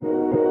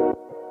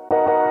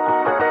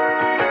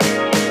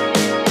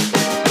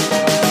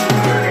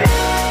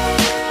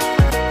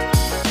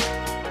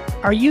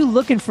Are you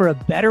looking for a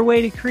better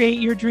way to create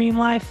your dream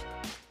life?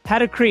 How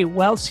to create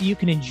wealth so you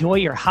can enjoy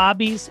your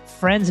hobbies,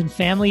 friends, and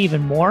family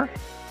even more?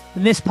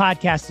 Then this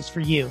podcast is for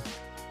you.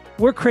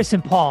 We're Chris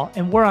and Paul,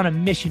 and we're on a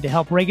mission to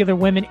help regular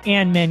women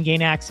and men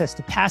gain access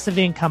to passive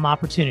income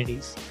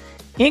opportunities.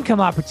 Income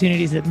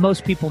opportunities that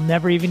most people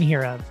never even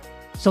hear of.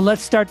 So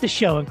let's start the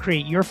show and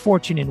create your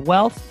fortune in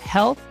wealth,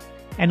 health,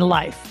 and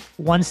life,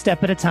 one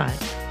step at a time.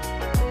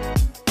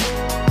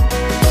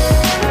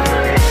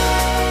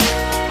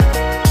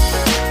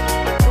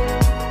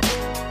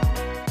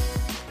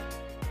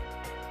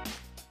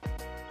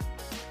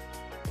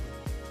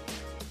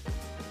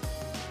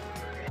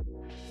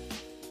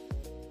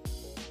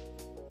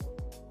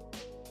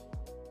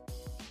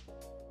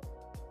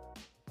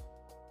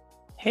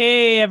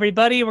 Hey,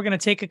 everybody. We're going to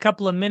take a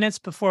couple of minutes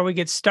before we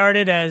get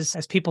started as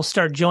people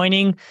start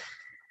joining.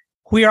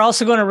 We are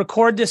also going to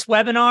record this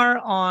webinar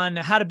on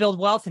how to build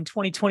wealth in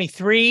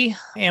 2023.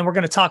 And we're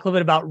going to talk a little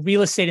bit about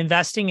real estate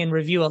investing and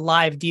review a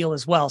live deal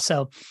as well.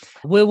 So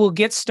we will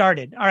get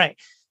started. All right.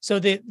 So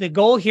the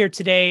goal here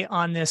today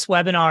on this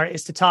webinar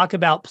is to talk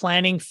about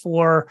planning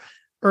for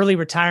early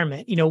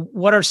retirement. You know,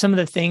 what are some of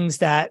the things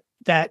that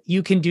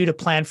you can do to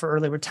plan for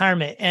early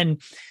retirement?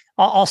 And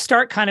I'll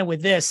start kind of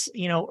with this.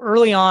 You know,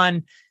 early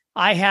on,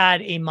 I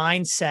had a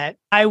mindset.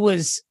 I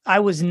was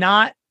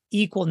not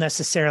equal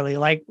necessarily.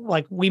 Like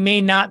we may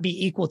not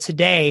be equal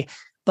today,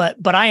 but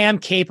I am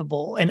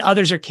capable, and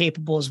others are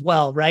capable as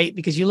well, right?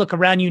 Because you look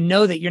around, you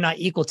know that you're not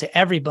equal to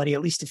everybody.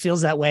 At least it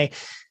feels that way.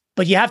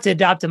 But you have to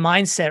adopt a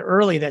mindset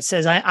early that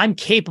says I'm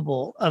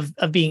capable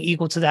of being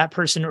equal to that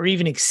person, or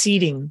even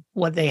exceeding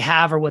what they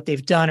have or what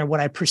they've done or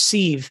what I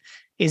perceive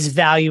is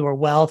value or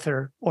wealth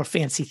or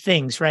fancy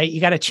things, right?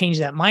 You got to change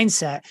that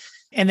mindset.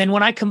 And then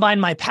when I combine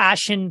my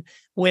passion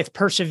with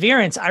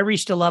perseverance, I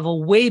reached a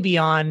level way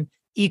beyond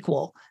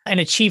equal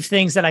and achieved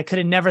things that I could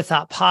have never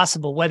thought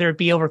possible, whether it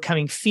be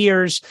overcoming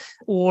fears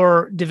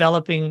or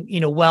developing,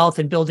 wealth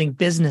and building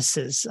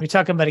businesses. We're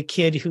talking about a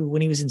kid who,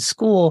 when he was in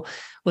school,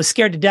 was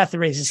scared to death to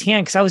raise his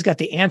hand because I always got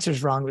the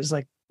answers wrong. It was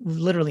like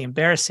literally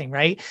embarrassing,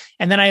 right?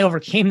 And then I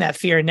overcame that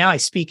fear. And now I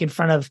speak in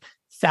front of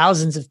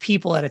thousands of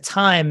people at a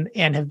time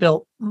and have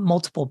built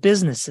multiple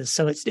businesses.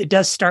 So it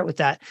does start with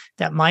that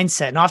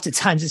mindset. And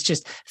oftentimes it's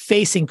just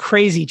facing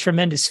crazy,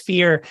 tremendous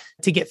fear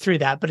to get through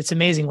that. But it's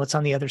amazing what's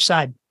on the other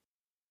side.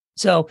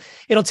 So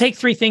it'll take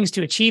three things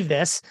to achieve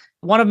this.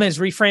 One of them is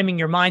reframing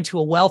your mind to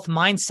a wealth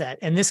mindset.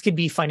 And this could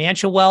be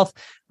financial wealth,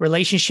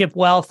 relationship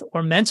wealth,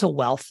 or mental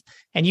wealth.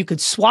 And you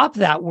could swap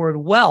that word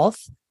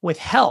wealth with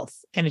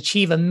health and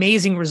achieve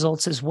amazing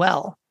results as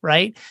well,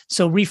 right?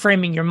 So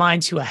reframing your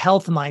mind to a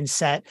health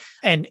mindset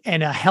and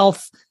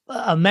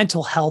a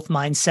mental health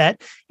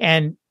mindset,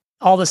 and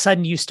all of a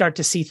sudden you start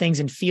to see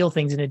things and feel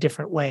things in a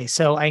different way.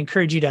 So I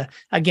encourage you to,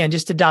 again,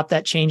 just adopt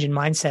that change in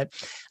mindset.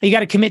 You got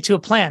to commit to a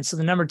plan. So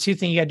the number two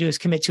thing you got to do is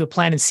commit to a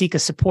plan and seek a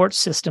support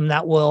system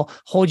that will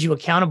hold you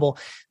accountable.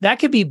 That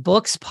could be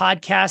books,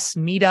 podcasts,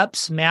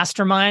 meetups,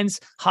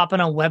 masterminds, hopping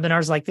on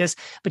webinars like this,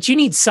 but you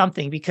need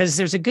something, because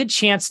there's a good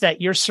chance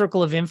that your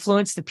circle of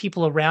influence, the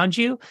people around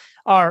you,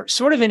 are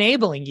sort of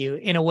enabling you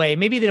in a way.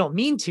 Maybe they don't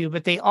mean to,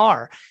 but they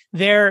are.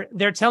 They're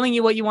telling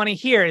you what you want to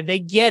hear. They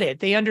get it.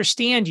 They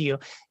understand you.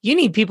 You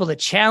need people to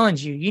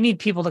challenge you. You need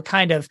people to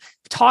kind of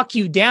talk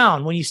you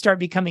down when you start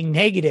becoming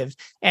negative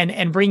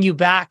and bring you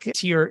back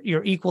to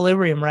your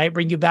equilibrium, right?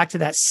 Bring you back to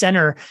that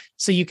center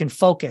so you can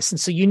focus. And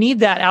so you need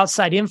that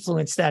outside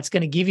influence that's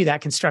going to give you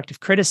that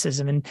constructive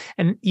criticism.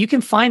 And you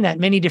can find that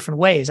many different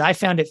ways. I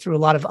found it through a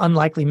lot of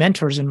unlikely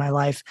mentors in my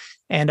life.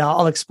 And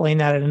I'll explain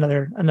that at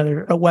another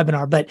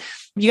webinar. But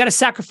you got to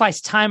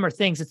sacrifice time or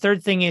things. The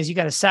third thing is you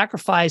got to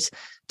sacrifice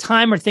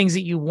time or things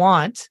that you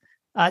want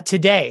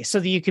today so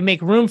that you can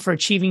make room for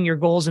achieving your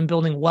goals and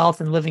building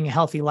wealth and living a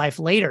healthy life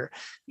later.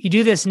 You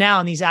do this now,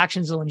 and these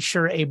actions will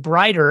ensure a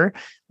brighter,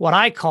 what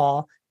I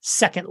call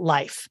second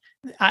life.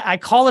 I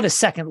call it a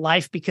second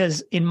life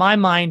because in my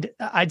mind,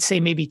 I'd say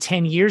maybe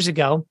 10 years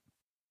ago,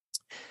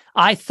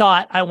 I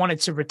thought I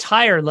wanted to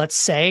retire, let's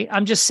say.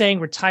 I'm just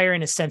saying retire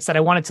in a sense that I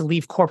wanted to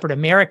leave corporate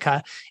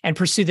America and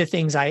pursue the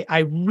things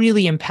I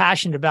really am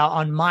passionate about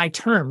on my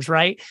terms,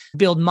 right?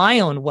 Build my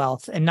own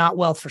wealth and not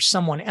wealth for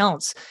someone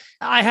else.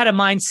 I had a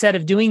mindset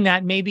of doing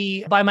that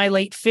maybe by my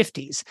late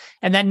 50s.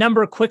 And that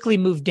number quickly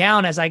moved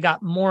down as I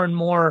got more and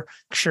more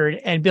assured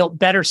and built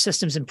better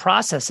systems and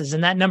processes.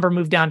 And that number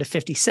moved down to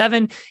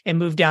 57 and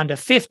moved down to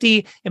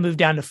 50 and moved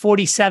down to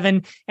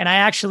 47. And I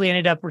actually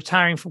ended up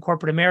retiring from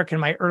corporate America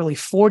in my early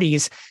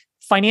 40s,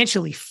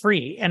 financially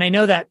free. And I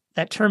know that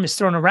term is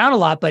thrown around a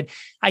lot, but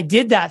I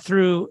did that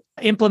through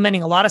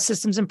implementing a lot of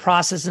systems and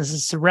processes and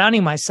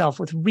surrounding myself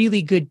with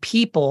really good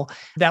people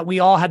that we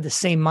all had the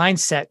same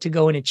mindset to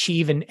go and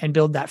achieve and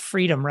build that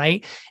freedom,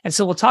 right? And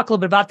so we'll talk a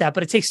little bit about that,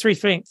 but it takes three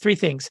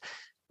things: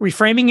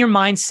 reframing your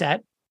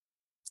mindset,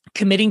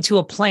 committing to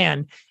a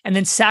plan, and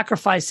then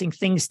sacrificing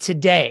things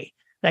today.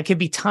 That could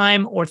be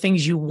time or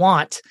things you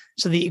want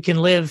so that you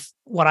can live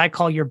what I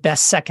call your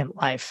best second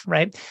life,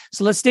 right?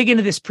 So let's dig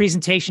into this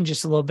presentation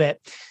just a little bit.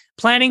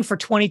 planning for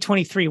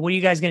 2023. What are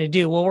you guys going to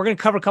do? Well, we're going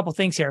to cover a couple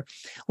things here.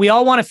 We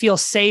all want to feel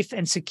safe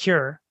and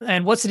secure.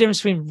 And what's the difference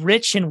between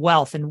rich and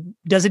wealth? And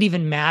does it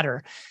even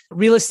matter?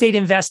 Real estate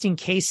investing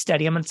case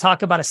study. I'm going to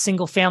talk about a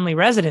single family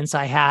residence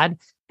I had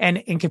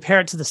and compare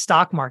it to the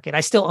stock market.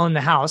 I still own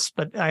the house,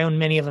 but I own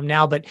many of them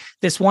now. But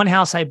this one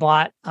house I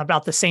bought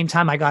about the same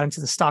time I got into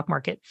the stock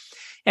market.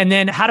 And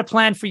then how to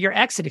plan for your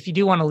exit if you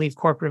do want to leave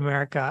corporate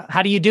America.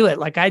 How do you do it?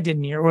 Like I did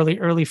in your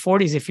early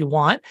 40s if you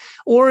want,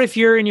 or if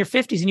you're in your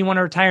 50s and you want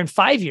to retire in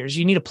 5 years,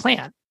 you need a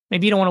plan.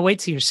 Maybe you don't want to wait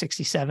till you're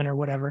 67 or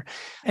whatever.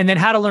 And then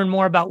how to learn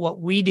more about what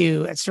we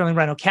do at Sterling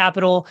Rhino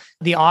Capital,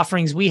 the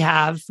offerings we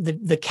have,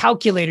 the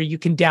calculator you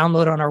can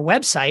download on our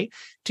website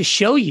to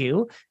show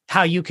you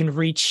how you can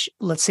reach,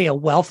 let's say, a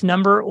wealth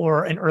number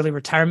or an early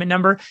retirement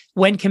number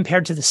when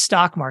compared to the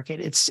stock market.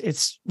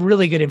 It's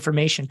really good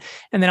information.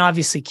 And then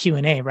obviously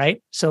Q&A,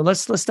 right? So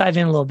let's dive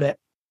in a little bit.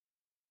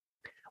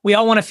 We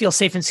all want to feel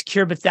safe and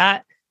secure, but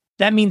that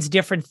means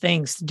different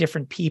things to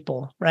different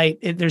people, right?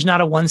 There's not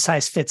a one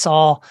size fits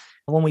all.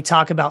 When we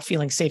talk about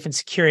feeling safe and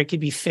secure, it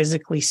could be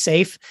physically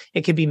safe.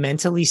 It could be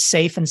mentally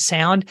safe and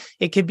sound.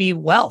 It could be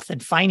wealth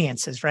and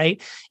finances, right?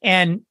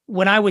 And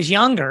when I was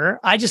younger,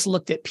 I just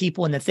looked at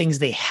people and the things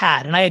they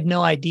had, and I had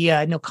no idea, I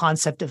had no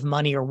concept of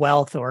money or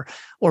wealth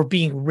or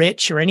being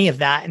rich or any of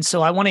that. And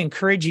so I want to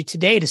encourage you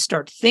today to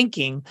start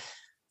thinking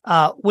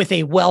with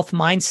a wealth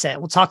mindset.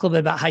 We'll talk a little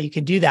bit about how you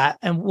can do that.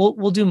 And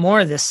we'll do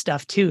more of this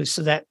stuff too,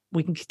 so that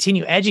we can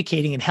continue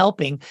educating and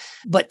helping.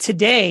 But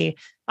today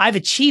I've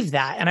achieved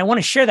that. And I want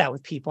to share that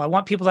with people. I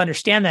want people to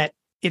understand that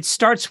it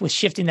starts with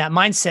shifting that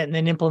mindset and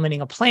then implementing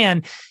a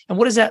plan. And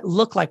what does that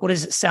look like? What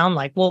does it sound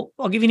like? Well,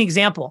 I'll give you an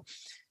example.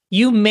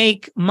 You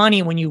make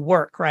money when you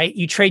work, right?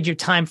 You trade your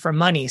time for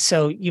money.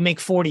 So you make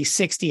 40,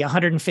 60,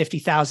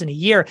 150,000 a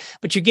year,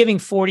 but you're giving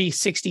 40,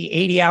 60,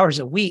 80 hours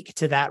a week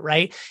to that,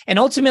 right? And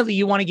ultimately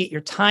you want to get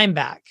your time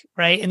back,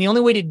 right? And the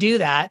only way to do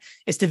that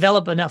is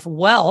develop enough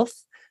wealth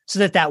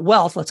so that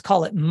wealth, let's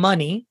call it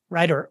money,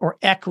 right? Or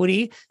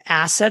equity,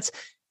 assets,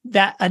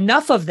 that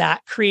enough of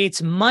that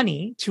creates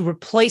money to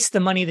replace the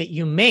money that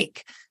you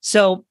make.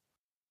 So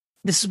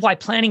this is why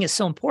planning is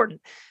so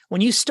important. When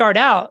you start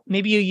out,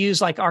 maybe you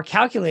use like our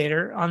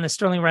calculator on the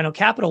Sterling Rhino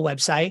Capital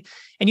website,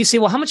 and you say,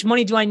 well, how much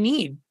money do I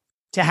need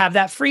to have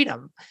that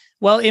freedom?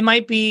 Well, it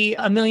might be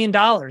 $1 million,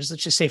 let's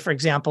just say, for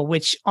example,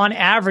 which on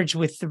average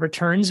with the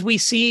returns we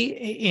see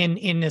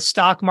in the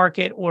stock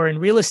market or in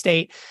real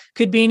estate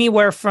could be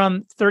anywhere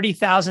from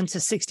 $30,000 to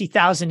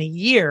 $60,000 a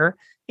year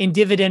in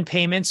dividend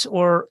payments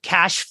or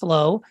cash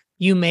flow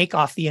you make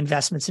off the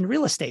investments in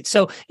real estate.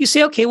 So you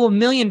say, okay, well, $1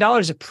 million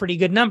is a pretty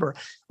good number.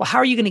 Well, how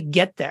are you going to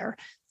get there?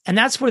 And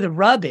that's where the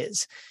rub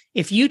is.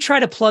 If you try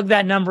to plug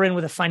that number in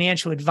with a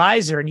financial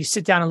advisor and you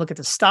sit down and look at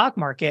the stock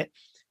market,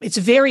 it's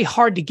very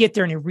hard to get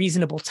there in a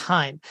reasonable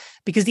time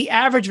because the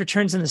average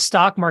returns in the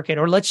stock market,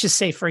 or let's just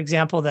say, for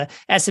example, the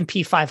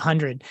S&P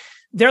 500,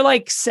 they're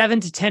like 7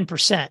 to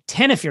 10%,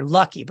 10 if you're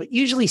lucky, but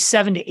usually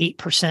 7 to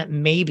 8%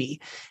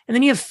 maybe. And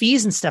then you have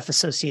fees and stuff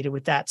associated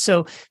with that.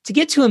 So to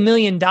get to $1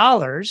 million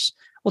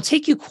will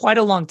take you quite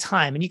a long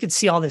time. And you can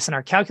see all this in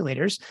our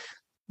calculators.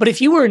 But if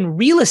you were in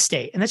real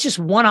estate, and that's just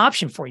one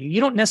option for you,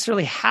 you don't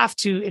necessarily have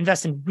to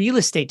invest in real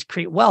estate to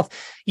create wealth.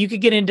 You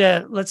could get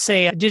into, let's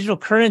say, a digital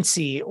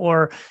currency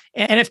or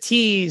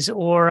NFTs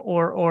or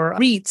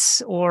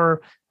REITs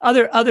or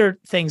other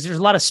things. There's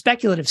a lot of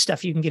speculative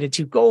stuff you can get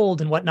into, gold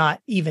and whatnot,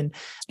 even.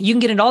 You can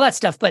get into all that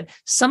stuff, but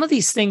some of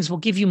these things will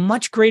give you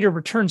much greater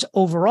returns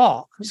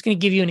overall. I'm just going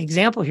to give you an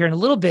example here in a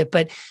little bit,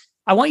 but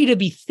I want you to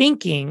be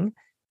thinking,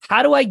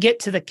 how do I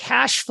get to the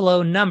cash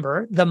flow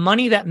number, the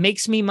money that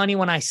makes me money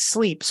when I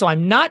sleep, so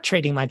I'm not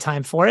trading my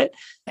time for it,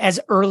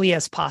 as early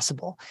as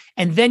possible?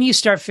 And then you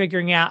start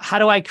figuring out, how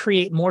do I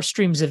create more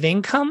streams of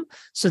income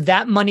so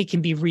that money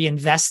can be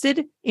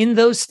reinvested in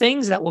those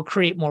things that will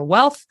create more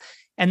wealth?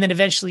 And then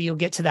eventually you'll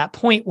get to that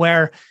point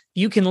where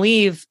you can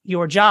leave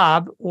your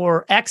job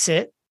or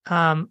exit,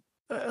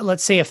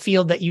 let's say, a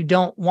field that you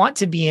don't want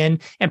to be in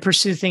and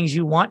pursue things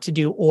you want to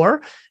do,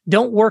 or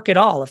don't work at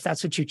all if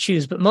that's what you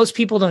choose. But most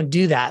people don't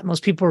do that.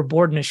 Most people are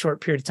bored in a short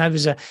period of time.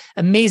 There's an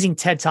amazing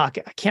TED Talk.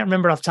 I can't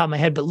remember off the top of my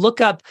head, but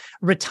look up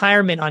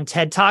retirement on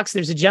TED Talks.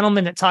 There's a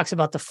gentleman that talks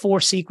about the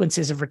 4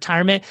 sequences of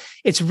retirement.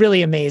 It's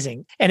really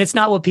amazing. And it's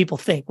not what people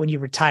think when you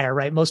retire,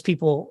 right? Most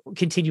people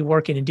continue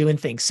working and doing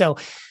things. So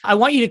I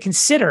want you to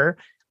consider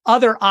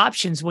other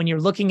options when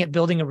you're looking at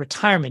building a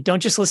retirement.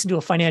 Don't just listen to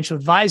a financial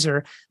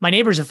advisor. My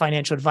neighbor's a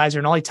financial advisor,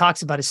 and all he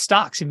talks about is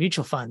stocks and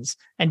mutual funds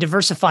and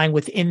diversifying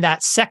within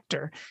that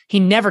sector. He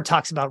never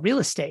talks about real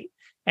estate,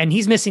 and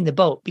he's missing the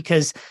boat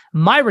because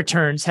my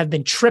returns have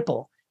been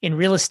triple in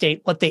real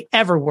estate what they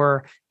ever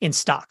were in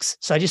stocks.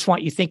 So I just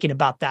want you thinking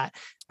about that.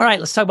 All right,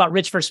 let's talk about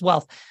rich versus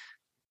wealth.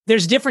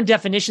 There's different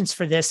definitions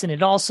for this, and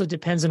it also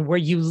depends on where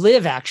you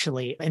live,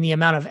 actually, and the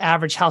amount of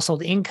average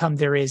household income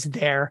there is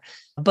there.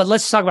 But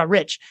let's talk about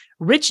rich.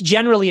 Rich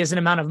generally is an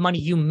amount of money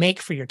you make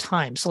for your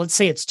time. So let's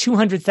say it's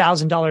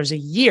 $200,000 a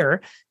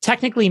year,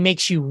 technically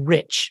makes you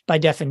rich by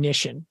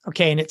definition.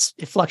 Okay. And it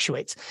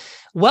fluctuates.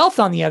 Wealth,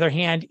 on the other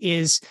hand,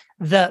 is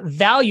the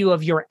value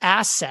of your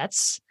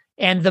assets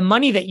and the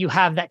money that you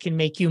have that can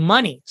make you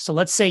money. So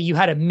let's say you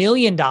had $1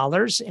 million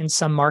in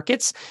some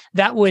markets,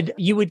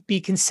 you would be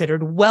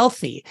considered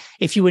wealthy.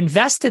 If you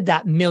invested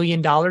that $1 million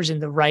in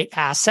the right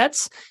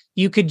assets,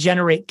 you could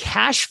generate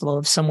cash flow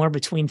of somewhere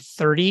between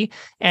 $30,000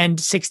 and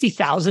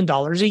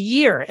 $60,000 a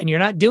year, and you're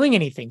not doing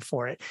anything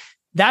for it.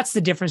 That's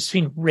the difference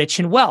between rich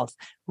and wealth.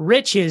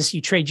 Rich is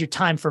you trade your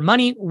time for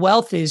money.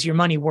 Wealth is your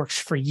money works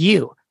for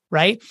you.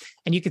 Right.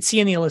 And you can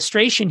see in the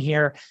illustration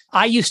here,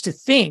 I used to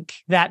think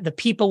that the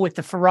people with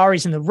the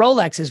Ferraris and the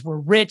Rolexes were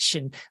rich,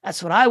 and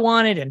that's what I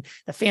wanted, and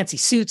the fancy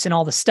suits and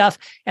all the stuff.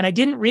 And I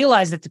didn't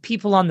realize that the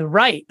people on the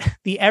right,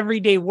 the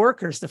everyday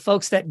workers, the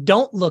folks that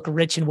don't look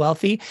rich and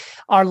wealthy,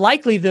 are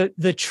likely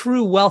the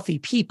true wealthy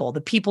people, the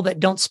people that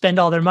don't spend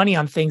all their money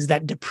on things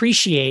that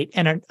depreciate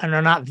and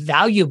are not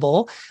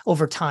valuable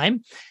over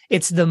time.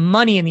 It's the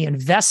money and the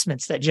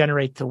investments that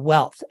generate the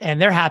wealth.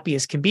 And they're happy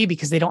as can be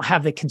because they don't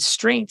have the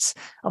constraints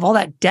of all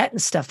that debt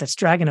and stuff that's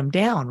dragging them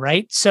down,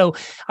 right? So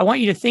I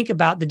want you to think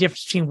about the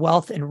difference between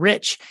wealth and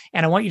rich.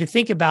 And I want you to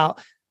think about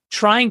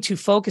trying to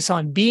focus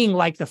on being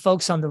like the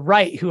folks on the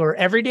right who are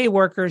everyday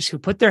workers, who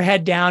put their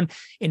head down,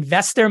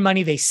 invest their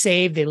money, they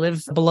save, they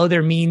live below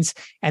their means,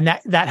 and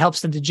that helps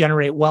them to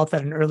generate wealth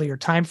at an earlier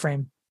time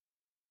frame.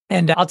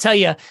 And I'll tell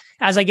you,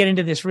 as I get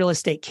into this real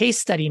estate case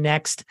study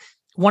next,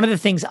 one of the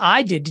things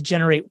I did to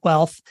generate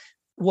wealth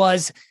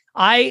was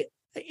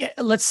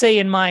let's say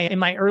in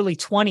my early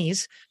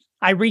 20s,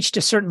 I reached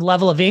a certain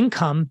level of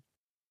income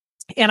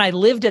and I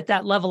lived at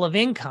that level of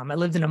income. I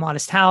lived in a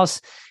modest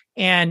house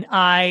and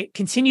I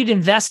continued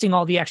investing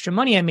all the extra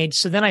money I made.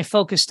 So then I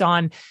focused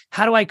on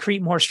how do I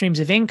create more streams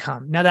of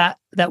income? Now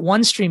that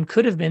one stream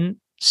could have been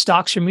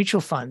stocks or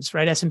mutual funds,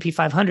 right? S&P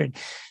 500.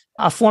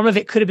 A form of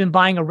it could have been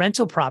buying a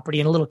rental property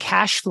and a little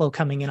cash flow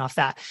coming in off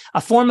that.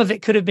 A form of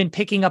it could have been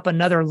picking up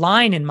another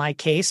line in my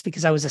case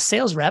because I was a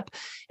sales rep.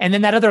 And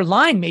then that other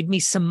line made me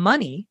some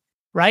money,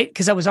 right?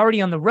 Because I was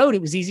already on the road.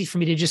 It was easy for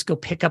me to just go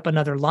pick up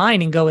another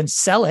line and go and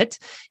sell it.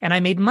 And I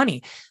made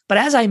money. But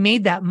as I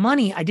made that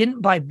money, I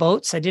didn't buy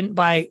boats. I didn't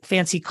buy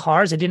fancy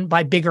cars. I didn't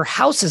buy bigger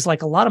houses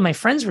like a lot of my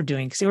friends were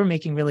doing because they were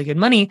making really good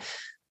money.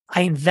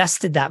 I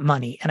invested that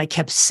money and I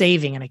kept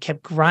saving and I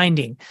kept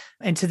grinding.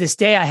 And to this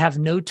day, I have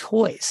no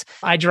toys.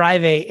 I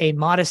drive a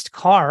modest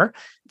car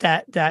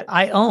that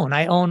I own.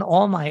 I own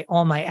all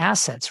my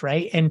assets,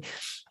 right? And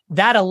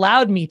that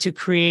allowed me to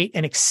create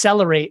and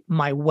accelerate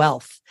my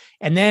wealth.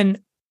 And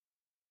then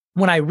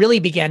when I really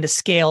began to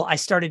scale, I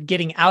started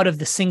getting out of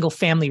the single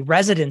family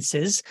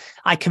residences.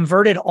 I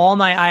converted all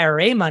my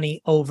IRA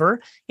money over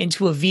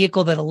into a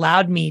vehicle that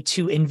allowed me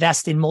to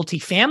invest in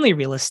multifamily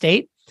real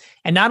estate.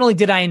 And not only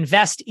did I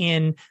invest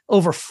in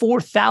over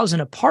 4,000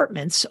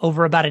 apartments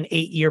over about an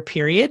 8-year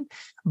period,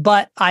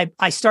 but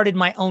I started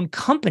my own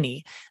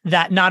company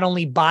that not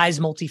only buys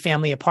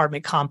multifamily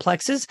apartment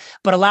complexes,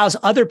 but allows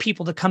other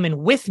people to come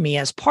in with me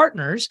as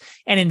partners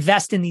and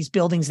invest in these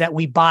buildings that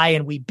we buy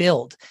and we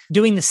build,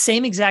 doing the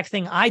same exact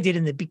thing I did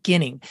in the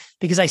beginning,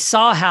 because I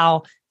saw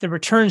how the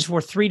returns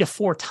were 3 to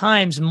 4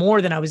 times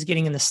more than I was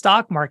getting in the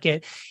stock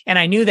market. And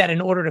I knew that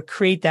in order to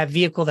create that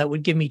vehicle that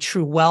would give me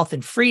true wealth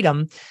and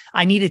freedom,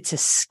 I needed to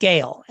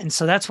scale. And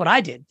so that's what I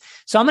did.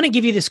 So I'm going to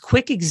give you this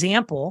quick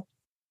example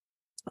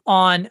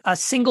on a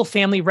single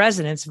family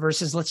residence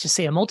versus, let's just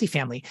say, a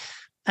multifamily.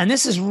 And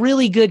this is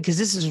really good because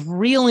this is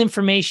real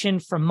information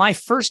from my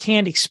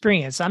firsthand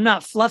experience. I'm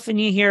not fluffing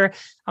you here.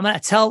 I'm going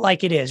to tell it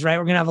like it is, right?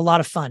 We're going to have a lot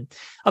of fun.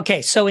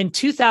 Okay. So in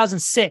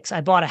 2006,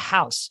 I bought a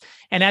house.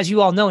 And as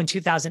you all know, in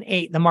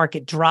 2008, the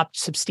market dropped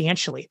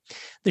substantially.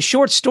 The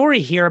short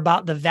story here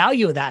about the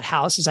value of that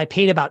house is I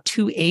paid about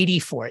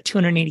 $280,000 for it,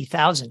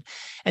 $280,000.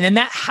 And then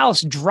that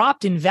house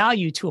dropped in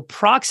value to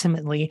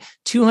approximately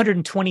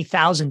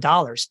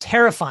 $220,000.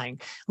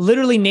 Terrifying.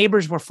 Literally,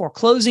 neighbors were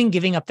foreclosing,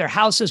 giving up their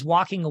houses,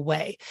 walking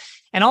away.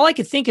 And all I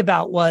could think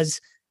about was,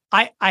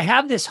 I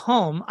have this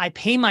home, I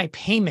pay my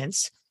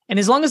payments, and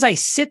as long as I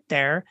sit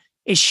there,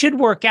 it should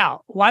work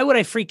out. Why would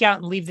I freak out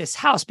and leave this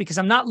house? Because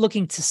I'm not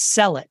looking to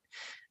sell it.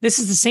 This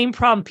is the same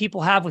problem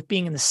people have with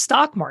being in the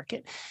stock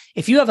market.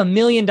 If you have $1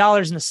 million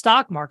in the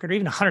stock market or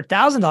even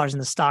 $100,000 in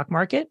the stock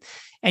market,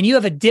 and you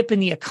have a dip in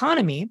the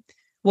economy,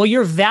 well,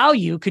 your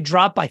value could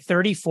drop by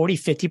 30, 40,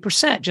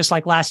 50%. Just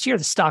like last year,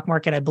 the stock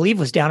market, I believe,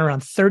 was down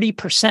around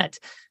 30%.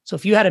 So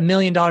if you had $1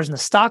 million in the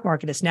stock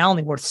market, it's now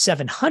only worth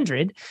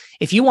 700.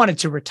 If you wanted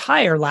to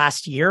retire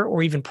last year,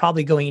 or even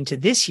probably going into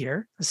this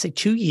year, let's say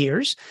 2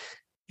 years,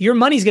 your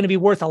money's going to be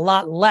worth a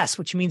lot less,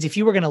 which means if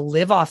you were going to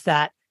live off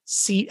that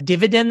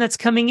dividend that's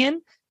coming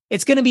in,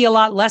 it's going to be a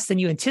lot less than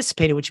you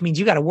anticipated, which means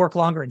you got to work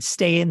longer and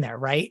stay in there,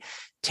 right?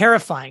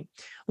 Terrifying.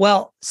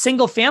 Well,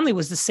 single family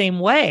was the same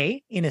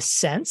way in a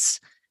sense,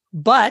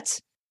 but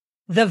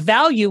The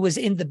value was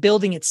in the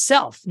building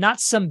itself,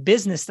 not some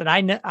business that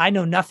I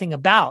know nothing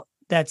about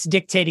that's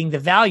dictating the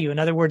value. In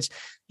other words,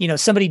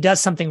 somebody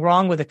does something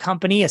wrong with a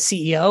company, a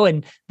CEO,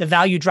 and the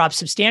value drops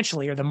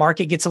substantially, or the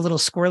market gets a little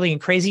squirrely and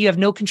crazy. You have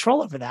no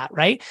control over that,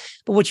 right?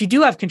 But what you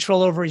do have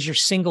control over is your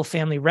single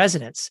family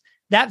residence.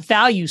 That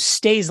value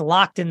stays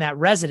locked in that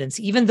residence,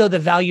 even though the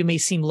value may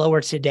seem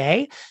lower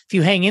today. If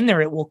you hang in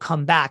there, it will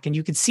come back. And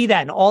you can see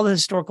that in all the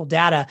historical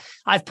data.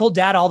 I've pulled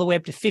data all the way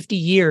up to 50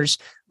 years,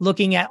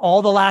 looking at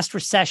all the last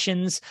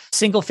recessions,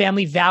 single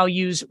family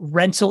values,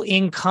 rental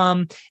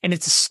income. And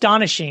it's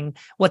astonishing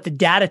what the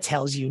data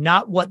tells you,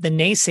 not what the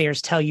naysayers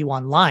tell you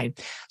online.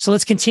 So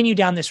let's continue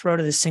down this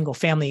road of this single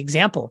family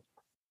example.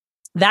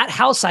 That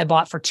house I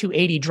bought for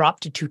 $280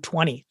 dropped to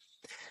 $220.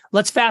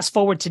 Let's fast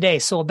forward today.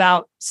 So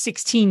about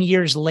 16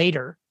 years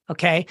later,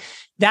 okay,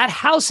 that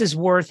house is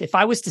worth, if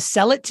I was to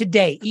sell it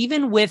today,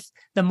 even with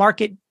the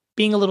market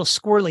being a little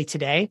squirrely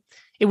today,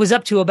 it was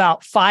up to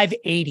about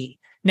 $580.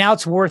 Now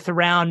it's worth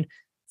around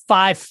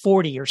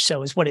 $540 or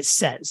so is what it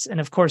says. And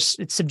of course,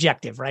 it's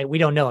subjective, right? We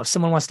don't know. If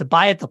someone wants to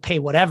buy it, they'll pay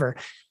whatever.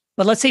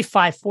 But let's say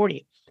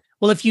 $540.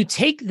 Well, if you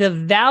take the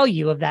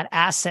value of that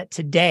asset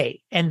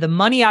today and the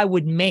money I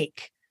would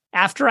make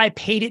after I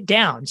paid it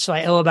down, so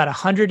I owe about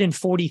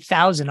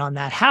 $140,000 on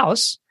that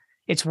house,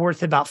 it's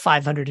worth about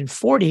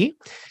 $540.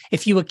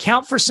 If you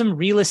account for some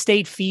real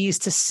estate fees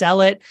to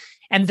sell it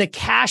and the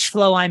cash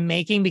flow I'm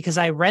making because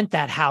I rent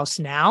that house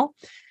now,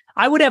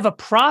 I would have a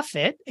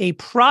profit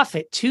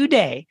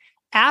today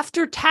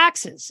after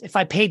taxes, if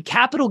I paid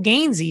capital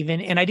gains even,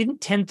 and I didn't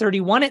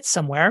 1031 it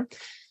somewhere,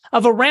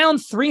 of around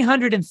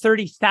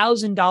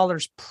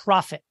 $330,000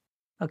 profit,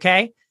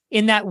 okay?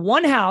 In that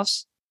one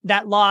house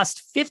that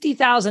lost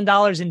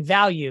 $50,000 in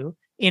value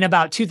in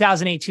about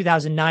 2008,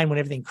 2009, when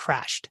everything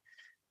crashed.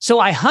 So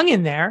I hung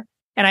in there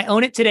and I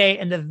own it today,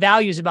 and the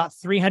value is about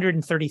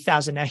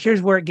 $330,000. Now,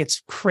 here's where it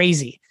gets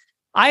crazy.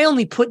 I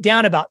only put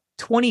down about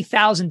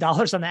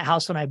 $20,000 on that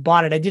house when I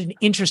bought it. I did an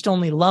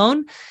interest-only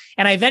loan,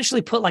 and I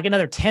eventually put like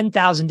another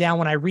 $10,000 down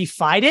when I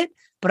refied it.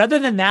 But other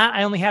than that,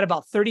 I only had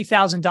about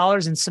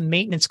 $30,000 in some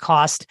maintenance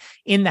cost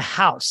in the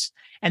house.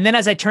 And then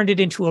as I turned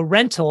it into a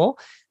rental,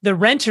 the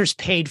renters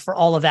paid for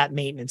all of that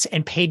maintenance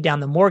and paid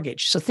down the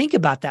mortgage. So think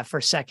about that for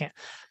a second.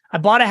 I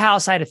bought a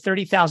house. I had a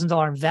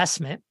 $30,000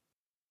 investment.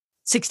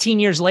 16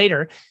 years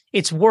later,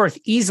 it's worth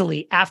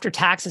easily, after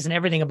taxes and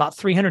everything, about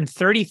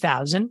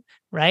 $330,000,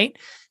 right?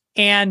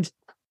 And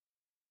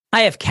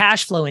I have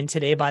cash flow in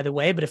today, by the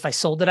way, but if I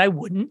sold it, I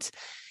wouldn't.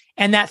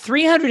 And that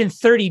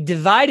 330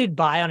 divided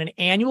by, on an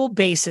annual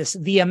basis,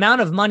 the amount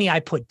of money I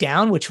put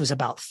down, which was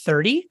about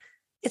 30,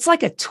 it's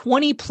like a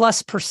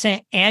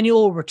 20+%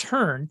 annual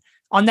return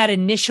on that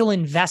initial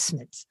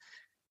investment.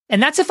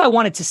 And that's if I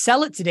wanted to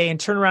sell it today and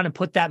turn around and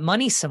put that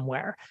money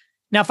somewhere.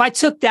 Now, if I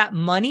took that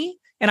money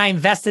and I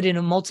invested in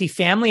a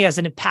multifamily as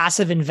a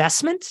passive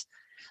investment,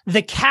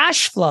 the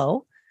cash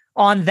flow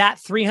on that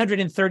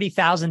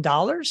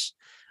 $330,000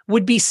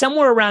 would be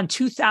somewhere around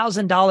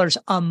 $2,000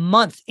 a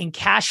month in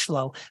cash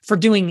flow for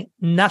doing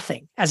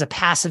nothing as a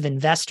passive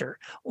investor.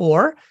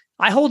 Or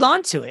I hold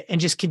on to it and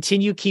just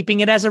continue keeping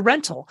it as a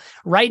rental.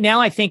 Right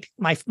now, I think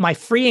my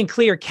free and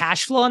clear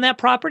cash flow on that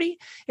property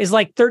is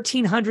like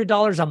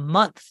 $1,300 a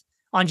month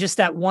on just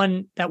that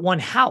one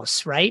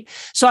house, right?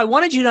 So I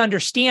wanted you to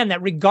understand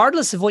that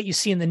regardless of what you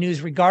see in the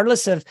news,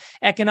 regardless of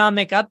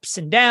economic ups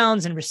and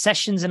downs and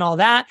recessions and all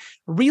that,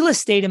 real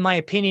estate, in my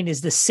opinion,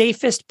 is the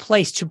safest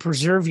place to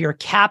preserve your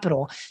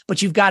capital,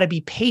 but you've got to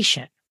be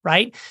patient,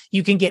 right?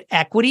 You can get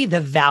equity,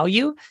 the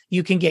value,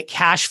 you can get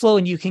cash flow,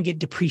 and you can get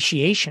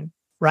depreciation.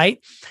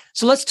 Right?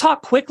 So let's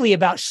talk quickly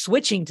about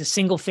switching to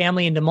single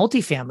family into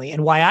multifamily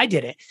and why I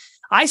did it.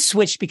 I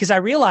switched because I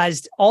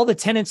realized all the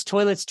tenants,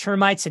 toilets,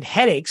 termites, and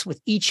headaches with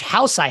each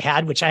house I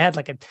had, which I had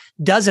like a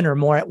dozen or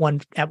more at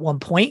one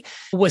point,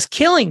 was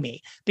killing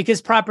me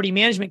because property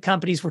management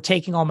companies were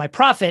taking all my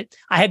profit.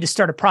 I had to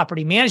start a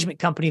property management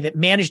company that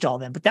managed all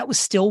them, but that was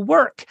still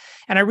work.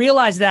 And I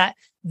realized that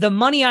the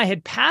money I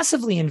had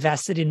passively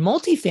invested in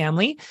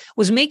multifamily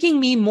was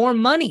making me more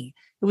money.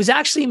 It was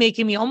actually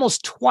making me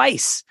almost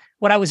twice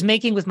what I was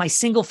making with my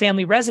single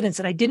family residence,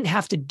 and I didn't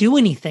have to do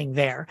anything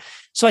there.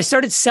 So I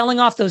started selling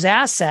off those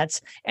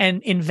assets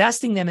and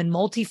investing them in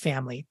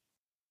multifamily.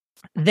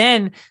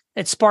 Then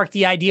it sparked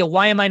the idea,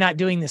 why am I not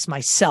doing this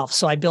myself?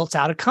 So I built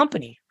out a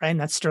company, right? And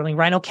that's Sterling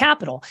Rhino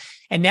Capital.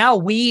 And now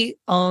we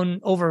own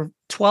over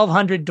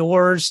 1,200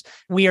 doors.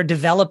 We are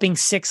developing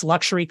 6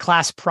 luxury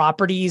class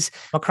properties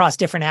across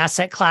different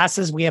asset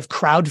classes. We have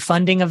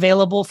crowdfunding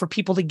available for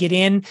people to get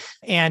in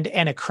and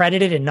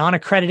accredited and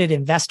non-accredited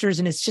investors.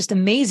 And it's just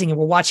amazing. And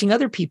we're watching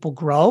other people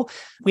grow.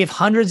 We have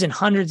hundreds and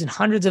hundreds and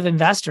hundreds of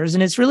investors.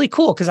 And it's really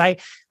cool because I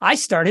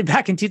started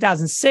back in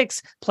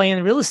 2006 playing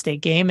the real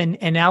estate game,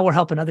 and now we're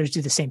helping others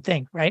do the same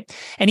thing, right?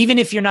 And even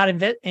if you're not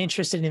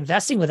interested in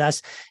investing with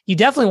us, you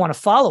definitely want to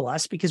follow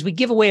us because we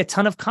give away a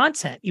ton of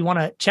content. You want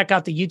to check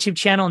out the YouTube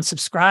channel and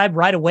subscribe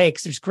right away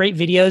because there's great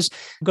videos.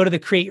 Go to the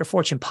Create Your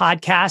Fortune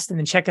podcast and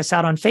then check us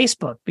out on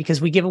Facebook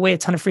because we give away a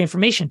ton of free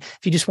information if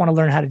you just want to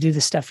learn how to do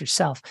this stuff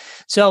yourself.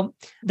 So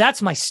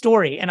that's my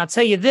story. And I'll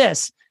tell you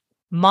this,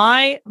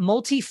 my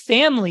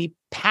multifamily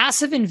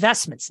passive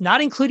investments,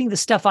 not including the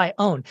stuff I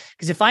own,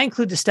 because if I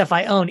include the stuff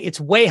I own, it's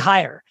way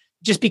higher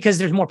just because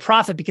there's more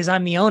profit because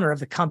I'm the owner of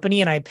the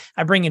company and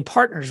I bring in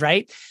partners,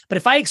 right? But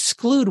if I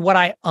exclude what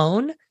I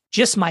own,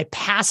 just my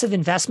passive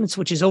investments,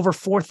 which is over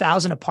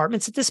 4,000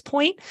 apartments at this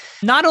point,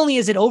 not only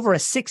is it over a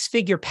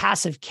six-figure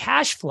passive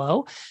cash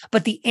flow,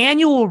 but the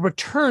annual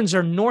returns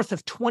are north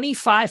of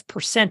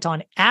 25%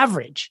 on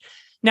average.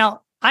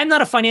 Now, I'm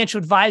not a financial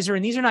advisor,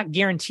 and these are not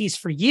guarantees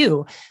for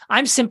you.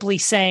 I'm simply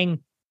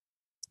saying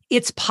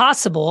it's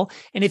possible.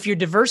 And if you're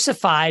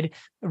diversified,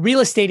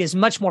 real estate is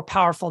much more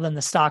powerful than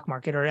the stock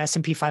market or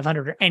S&P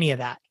 500 or any of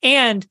that.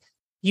 And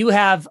you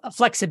have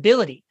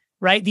flexibility,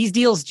 right? These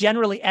deals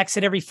generally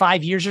exit every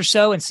 5 years or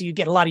so. And so you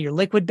get a lot of your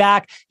liquid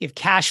back. You have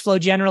cash flow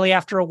generally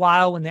after a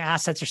while when the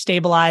assets are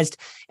stabilized.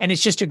 And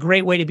it's just a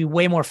great way to be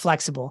way more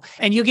flexible.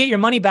 And you'll get your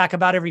money back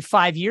about every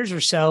 5 years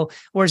or so.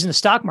 Whereas in the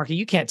stock market,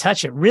 you can't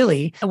touch it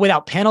really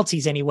without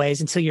penalties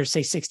anyways, until you're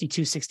say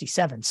 62,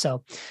 67.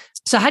 So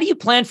how do you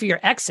plan for your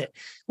exit?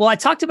 Well, I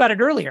talked about it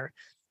earlier.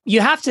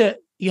 You have to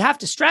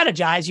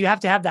strategize. You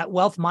have to have that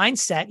wealth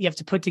mindset. You have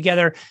to put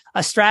together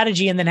a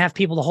strategy and then have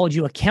people to hold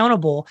you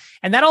accountable.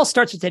 And that all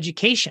starts with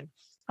education.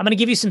 I'm going to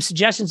give you some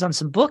suggestions on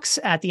some books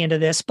at the end of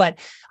this, but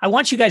I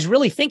want you guys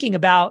really thinking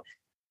about,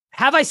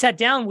 have I sat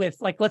down with,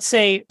 like, let's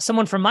say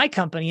someone from my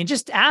company and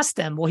just asked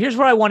them, well, here's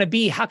where I want to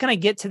be. How can I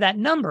get to that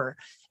number?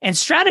 And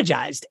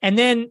strategized, and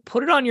then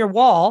put it on your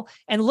wall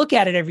and look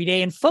at it every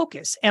day and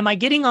focus. Am I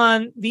getting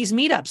on these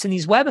meetups and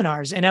these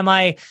webinars? And am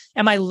I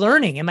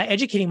learning? Am I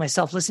educating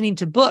myself, listening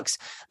to books?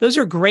 Those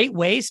are great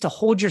ways to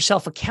hold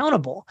yourself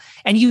accountable.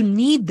 And you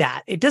need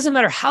that. It doesn't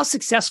matter how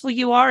successful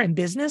you are in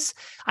business.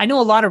 I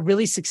know a lot of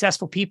really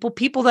successful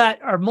people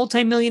that are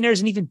multimillionaires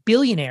and even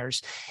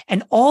billionaires.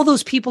 And all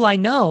those people I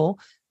know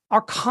are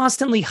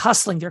constantly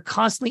hustling. They're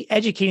constantly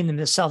educating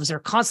themselves. They're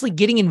constantly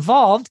getting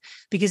involved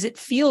because it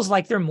feels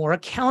like they're more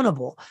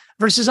accountable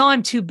versus, oh,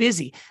 I'm too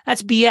busy.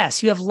 That's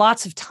BS. You have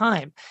lots of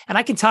time. And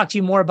I can talk to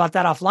you more about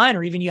that offline,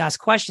 or even you ask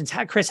questions.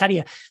 Chris, how do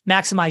you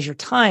maximize your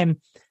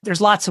time?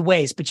 There's lots of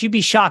ways, but you'd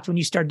be shocked when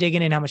you start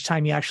digging in how much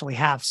time you actually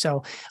have.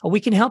 So we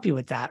can help you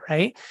with that,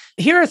 right?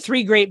 Here are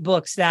 3 great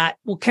books that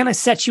will kind of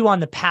set you on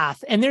the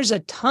path. And there's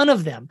a ton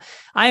of them.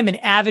 I am an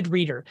avid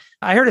reader.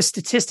 I heard a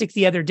statistic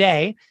the other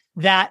day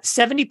that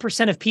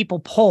 70% of people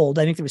polled,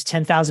 I think there was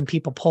 10,000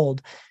 people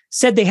polled,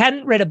 said they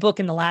hadn't read a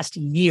book in the last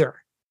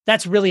year.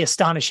 That's really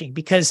astonishing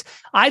because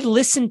I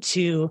listen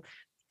to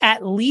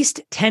at least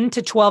 10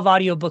 to 12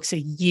 audiobooks a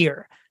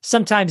year,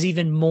 sometimes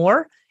even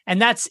more. And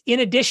that's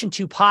in addition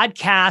to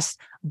podcasts,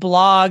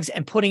 blogs,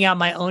 and putting out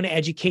my own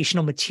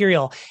educational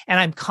material. And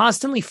I'm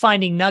constantly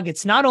finding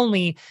nuggets, not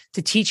only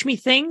to teach me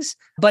things,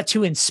 but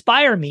to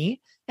inspire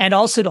me and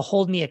also to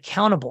hold me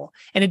accountable.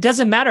 And it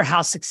doesn't matter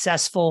how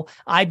successful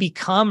I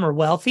become or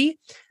wealthy.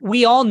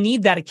 We all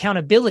need that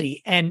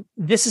accountability. And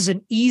this is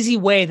an easy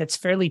way that's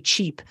fairly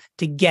cheap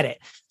to get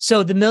it.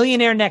 So The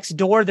Millionaire Next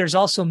Door, there's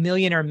also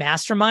Millionaire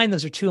Mastermind.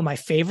 Those are 2 of my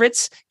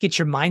favorites. Get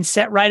your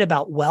mindset right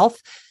about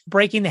wealth.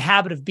 Breaking the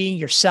Habit of Being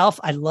Yourself.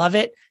 I love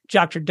it.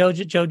 Dr. Joe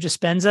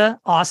Dispenza,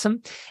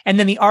 awesome. And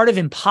then The Art of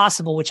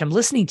Impossible, which I'm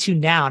listening to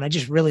now, and I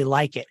just really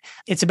like it.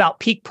 It's about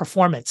peak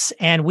performance,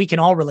 and we can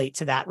all relate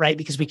to that, right?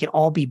 Because we can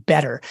all be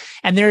better.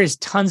 And there is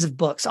tons of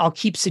books. I'll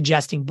keep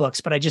suggesting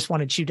books, but I just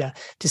wanted you to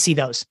see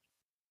those.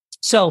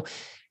 So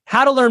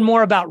how to learn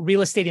more about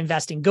real estate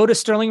investing, go to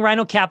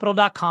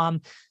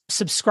sterlingrhinocapital.com,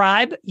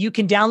 subscribe. You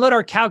can download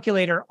our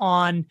calculator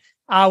on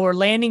our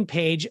landing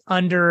page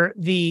under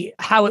the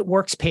How It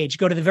Works page.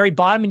 Go to the very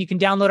bottom and you can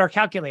download our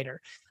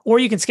calculator. Or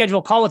you can schedule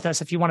a call with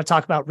us if you want to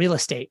talk about real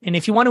estate. And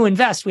if you want to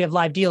invest, we have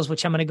live deals,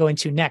 which I'm going to go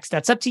into next.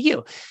 That's up to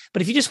you.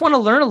 But if you just want to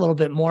learn a little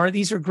bit more,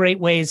 these are great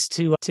ways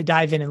to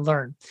dive in and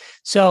learn.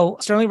 So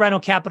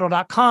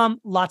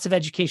sterlingrhinocapital.com, lots of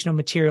educational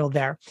material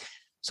there.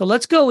 So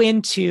let's go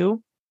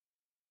into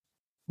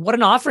what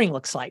an offering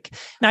looks like.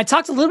 Now, I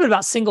talked a little bit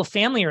about single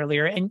family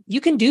earlier, and you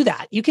can do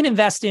that. You can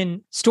invest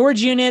in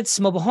storage units,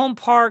 mobile home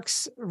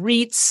parks,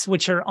 REITs,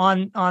 which are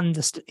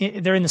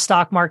they're in the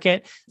stock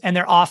market, and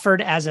they're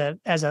offered as a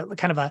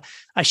kind of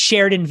a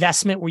shared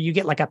investment where you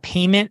get like a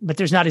payment, but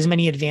there's not as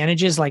many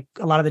advantages like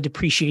a lot of the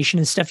depreciation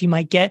and stuff you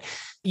might get.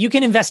 You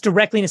can invest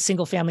directly in a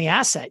single family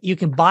asset. You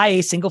can buy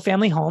a single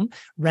family home,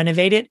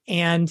 renovate it,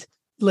 and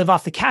live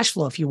off the cash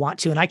flow if you want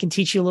to. And I can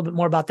teach you a little bit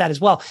more about that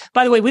as well.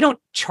 By the way, we don't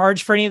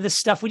charge for any of this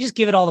stuff. We just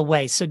give it all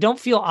away. So don't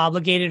feel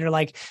obligated or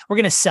like we're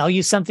going to sell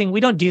you something. We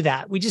don't do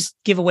that. We just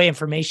give away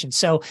information.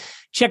 So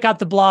check out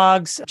the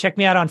blogs, check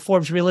me out on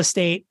Forbes Real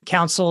Estate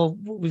Council.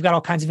 We've got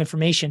all kinds of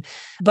information.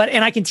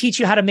 And I can teach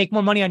you how to make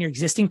more money on your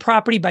existing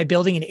property by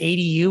building an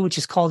ADU, which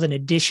is called an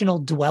additional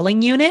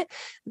dwelling unit.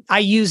 I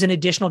use an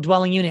additional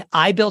dwelling unit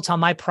I built on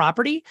my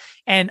property,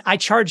 and I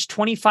charged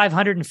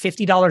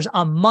 $2,550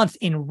 a month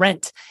in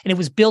rent, and it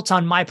was built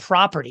on my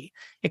property.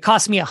 It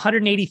cost me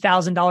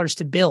 $180,000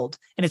 to build,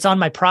 and it's on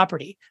my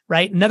property,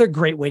 right? Another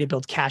great way to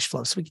build cash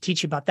flow. So we can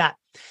teach you about that.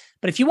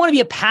 But if you want to be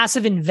a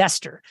passive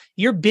investor,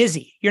 you're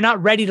busy, you're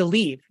not ready to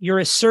leave. You're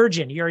a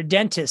surgeon, you're a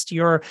dentist,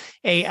 you're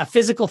a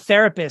physical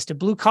therapist, a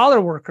blue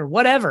collar worker,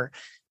 whatever.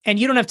 And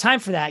you don't have time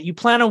for that. You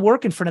plan on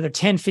working for another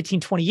 10,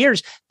 15, 20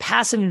 years.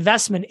 Passive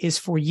investment is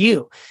for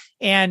you.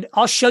 And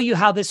I'll show you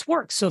how this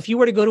works. So if you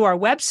were to go to our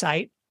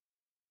website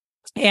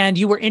and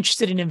you were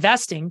interested in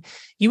investing,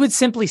 you would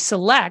simply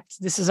select,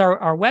 this is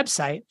our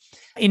website,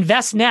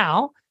 Invest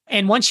Now.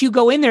 And once you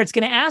go in there, it's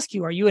going to ask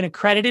you, are you an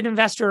accredited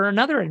investor or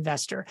another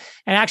investor?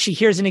 And actually,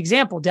 here's an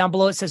example. Down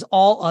below, it says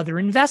all other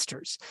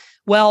investors.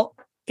 Well,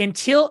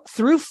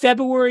 through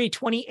February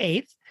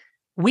 28th,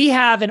 we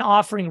have an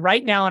offering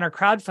right now on our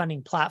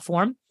crowdfunding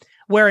platform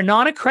where a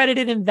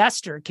non-accredited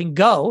investor can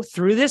go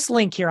through this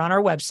link here on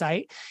our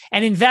website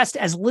and invest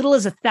as little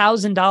as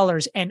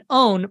 $1,000 and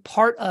own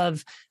part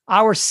of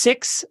our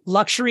 6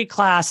 luxury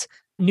class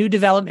new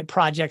development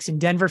projects in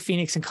Denver,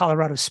 Phoenix, and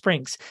Colorado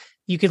Springs.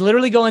 You could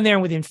literally go in there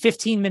and within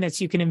 15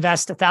 minutes, you can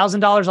invest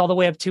 $1,000 all the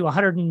way up to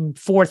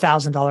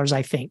 $104,000,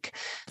 I think,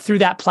 through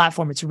that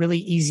platform. It's really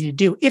easy to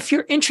do if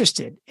you're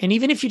interested. And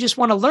even if you just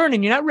want to learn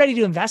and you're not ready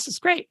to invest, it's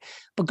great.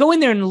 But go in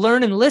there and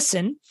learn and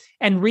listen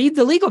and read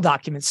the legal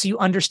documents so you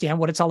understand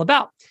what it's all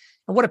about.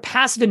 And what a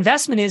passive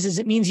investment is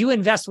it means you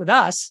invest with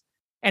us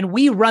and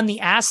we run the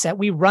asset,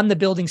 we run the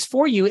buildings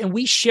for you, and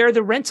we share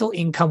the rental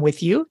income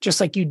with you,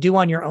 just like you do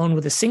on your own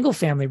with a single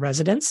family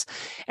residence.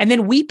 And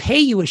then we pay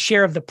you a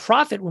share of the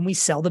profit when we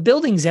sell the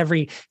buildings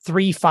every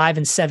 3, 5,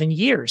 and 7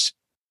 years.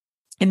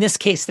 In this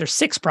case, there's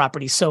 6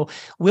 properties. So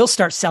we'll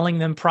start selling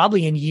them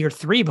probably in year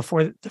 3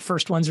 before the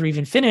first ones are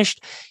even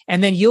finished.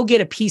 And then you'll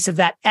get a piece of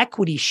that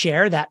equity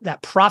share,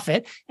 that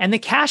profit, and the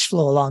cash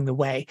flow along the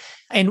way.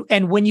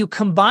 And when you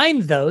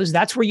combine those,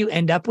 that's where you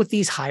end up with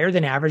these higher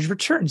than average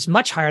returns,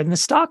 much higher than the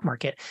stock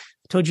market.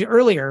 I told you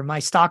earlier, my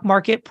stock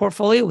market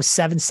portfolio was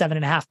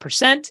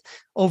 7.5%.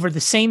 Over the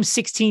same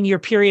 16-year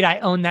period, I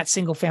owned that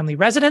single family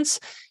residence,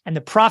 and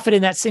the profit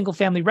in that single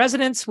family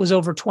residence was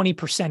over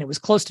 20%. It was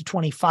close to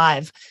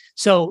 25.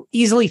 So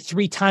easily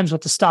 3 times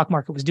what the stock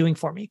market was doing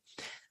for me.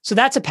 So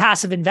that's a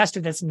passive investor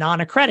that's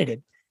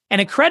non-accredited. An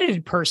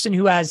accredited person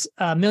who has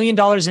 $1 million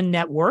in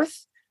net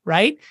worth,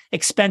 right?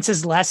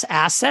 Expenses less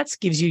assets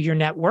gives you your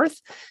net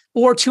worth,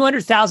 or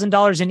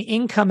 $200,000 in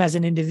income as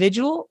an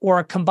individual, or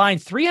a combined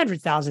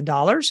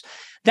 $300,000,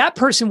 that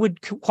person would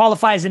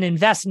qualify as an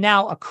Invest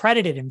Now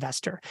accredited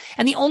investor.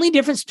 And the only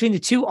difference between the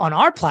two on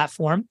our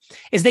platform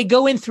is they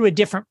go in through a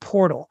different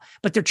portal,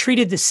 but they're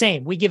treated the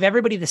same. We give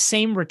everybody the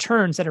same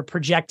returns that are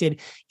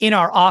projected in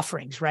our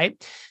offerings, right?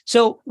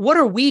 So what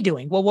are we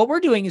doing? Well, what we're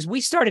doing is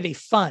we started a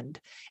fund,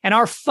 and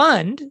our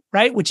fund,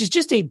 right, which is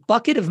just a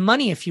bucket of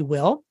money, if you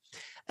will,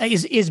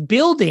 is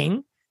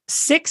building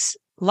 6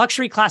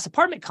 luxury class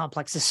apartment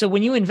complexes. So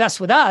when you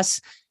invest with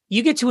us,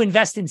 you get to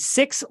invest in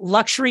 6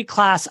 luxury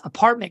class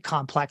apartment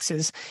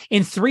complexes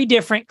in 3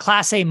 different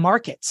Class A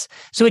markets.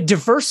 So it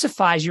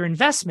diversifies your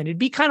investment. It'd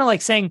be kind of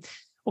like saying,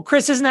 well,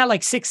 Chris, isn't that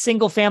like 6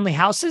 single family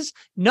houses?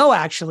 No,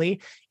 actually,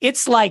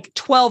 it's like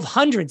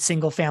 1,200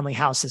 single family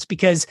houses,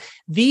 because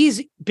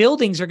these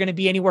buildings are going to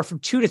be anywhere from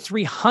 200 to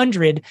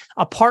 300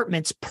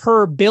 apartments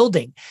per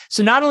building.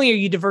 So not only are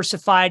you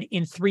diversified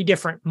in 3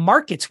 different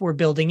markets we're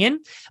building in,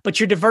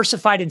 but you're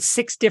diversified in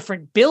 6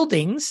 different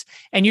buildings,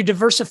 and you're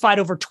diversified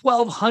over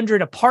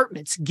 1,200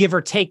 apartments, give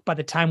or take, by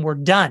the time we're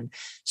done.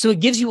 So it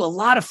gives you a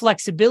lot of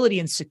flexibility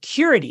and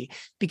security,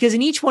 because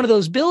in each one of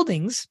those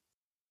buildings,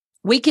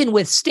 we can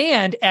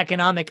withstand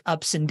economic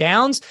ups and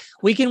downs.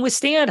 We can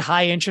withstand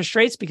high interest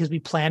rates because we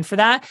plan for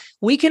that.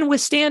 We can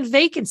withstand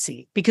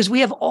vacancy because we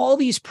have all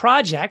these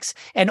projects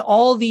and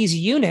all these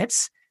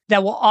units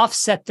that will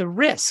offset the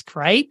risk,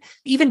 right?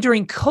 Even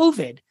during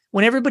COVID,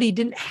 when everybody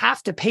didn't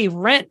have to pay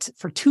rent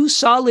for 2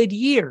 solid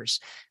years,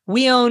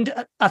 we owned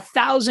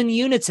 1,000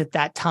 units at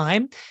that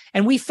time,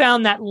 and we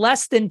found that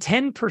less than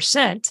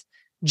 10%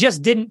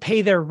 just didn't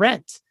pay their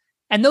rent.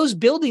 And those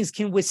buildings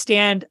can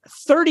withstand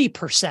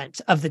 30%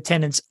 of the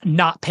tenants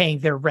not paying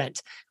their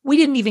rent. We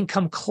didn't even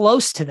come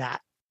close to that,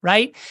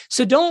 right?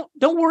 So don't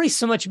worry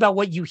so much about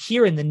what you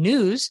hear in the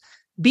news.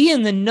 Be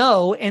in the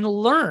know and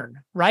learn,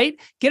 right?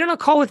 Get on a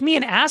call with me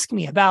and ask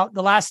me about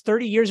the last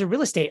 30 years of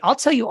real estate. I'll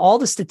tell you all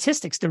the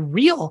statistics, the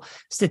real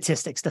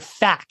statistics, the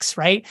facts,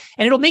 right?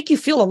 And it'll make you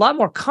feel a lot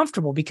more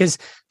comfortable, because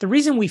the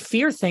reason we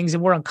fear things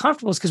and we're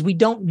uncomfortable is because we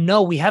don't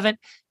know. We haven't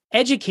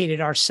educated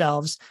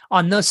ourselves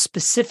on the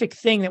specific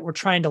thing that we're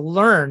trying to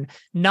learn,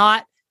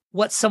 not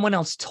what someone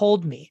else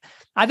told me.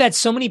 I've had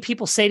so many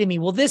people say to me,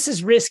 well, this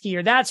is risky,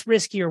 or that's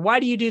risky, or why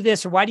do you do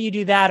this, or why do you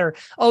do that, or,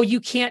 oh, you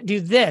can't do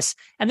this.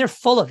 And they're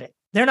full of it.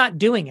 They're not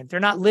doing it. They're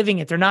not living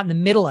it. They're not in the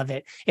middle of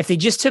it. If they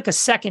just took a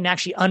second and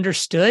actually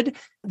understood,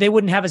 they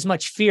wouldn't have as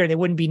much fear. They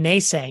wouldn't be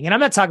naysaying. And I'm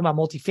not talking about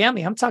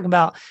multifamily. I'm talking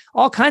about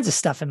all kinds of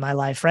stuff in my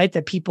life, right?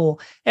 That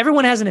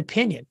everyone has an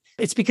opinion.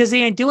 It's because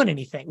they ain't doing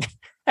anything.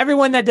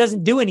 Everyone that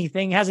doesn't do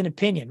anything has an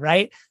opinion,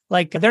 right?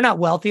 Like they're not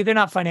wealthy. They're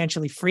not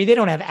financially free. They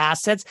don't have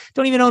assets,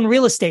 don't even own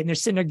real estate. And they're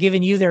sitting there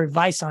giving you their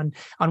advice on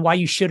why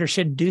you should or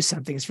shouldn't do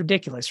something. It's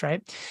ridiculous,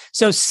 right?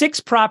 So 6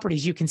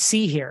 properties you can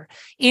see here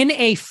in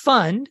a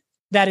fund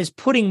that is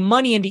putting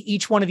money into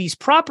each one of these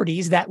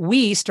properties that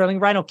we, Sterling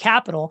Rhino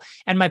Capital,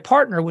 and my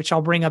partner, which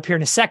I'll bring up here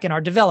in a second,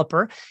 our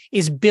developer,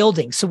 is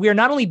building. So we are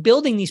not only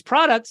building these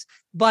products,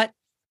 but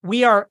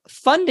we are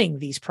funding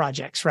these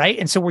projects, right?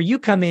 And so where you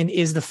come in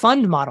is the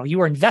fund model. You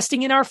are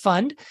investing in our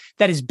fund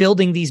that is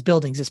building these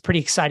buildings. It's pretty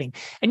exciting.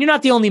 And you're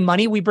not the only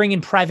money. We bring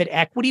in private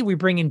equity, we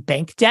bring in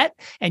bank debt,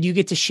 and you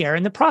get to share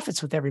in the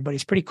profits with everybody.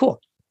 It's pretty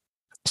cool.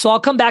 So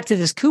I'll come back to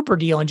this Cooper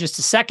deal in just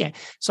a second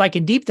so I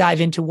can deep dive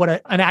into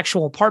what an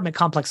actual apartment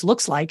complex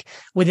looks like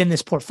within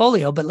this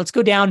portfolio. But let's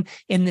go down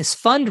in this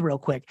fund real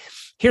quick.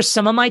 Here's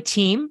some of my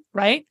team,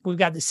 right? We've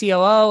got the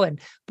COO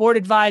and board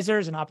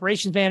advisors and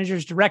operations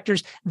managers,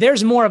 directors.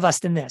 There's more of us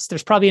than this.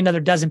 There's probably another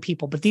dozen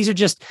people, but these are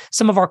just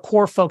some of our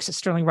core folks at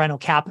Sterling Rhino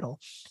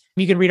Capital.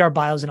 You can read our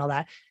bios and all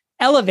that.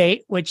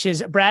 Elevate, which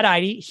is Brad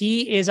Eide,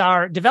 he is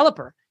our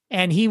developer.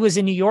 And he was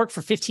in New York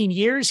for 15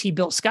 years. He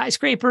built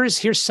skyscrapers.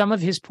 Here's some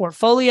of his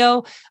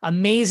portfolio.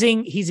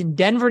 Amazing. He's in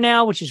Denver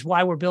now, which is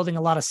why we're building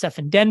a lot of stuff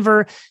in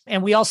Denver.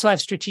 And we also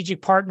have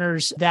strategic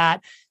partners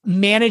that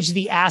manage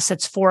the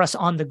assets for us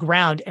on the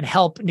ground and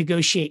help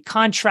negotiate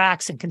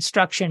contracts and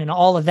construction and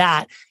all of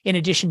that, in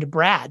addition to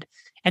Brad.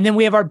 And then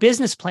we have our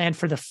business plan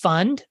for the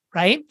fund,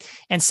 right?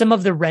 And some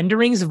of the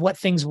renderings of what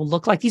things will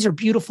look like. These are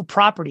beautiful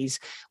properties.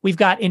 We've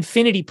got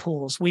infinity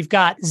pools. We've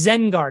got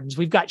Zen gardens.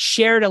 We've got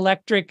shared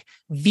electric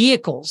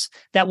vehicles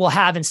that we'll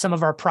have in some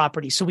of our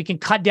properties. So we can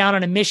cut down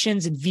on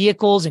emissions and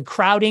vehicles and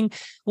crowding.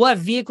 We'll have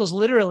vehicles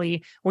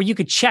literally where you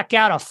could check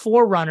out a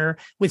 4Runner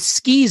with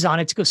skis on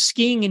it to go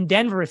skiing in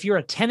Denver if you're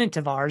a tenant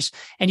of ours.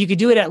 And you could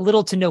do it at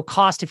little to no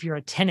cost if you're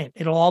a tenant.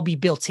 It'll all be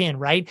built in,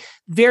 right?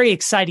 Very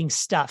exciting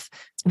stuff.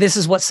 This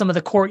is what some of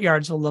the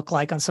courtyards will look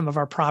like on some of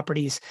our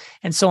properties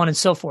and so on and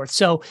so forth.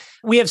 So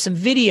we have some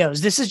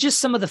videos. This is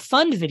just some of the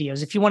fund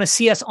videos. If you want to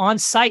see us on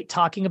site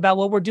talking about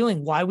what we're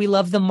doing, why we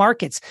love the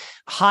markets,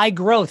 high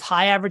growth,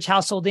 high average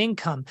household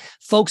income,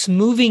 folks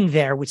moving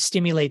there, which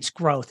stimulates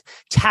growth,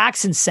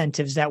 tax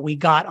incentives that we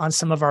got on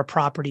some of our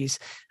properties,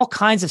 all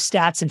kinds of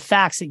stats and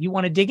facts that you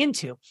want to dig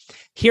into.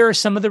 Here are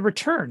some of the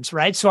returns,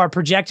 right? So our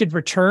projected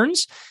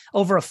returns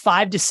over a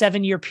 5 to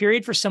 7 year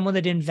period for someone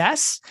that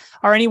invests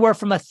are anywhere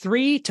from a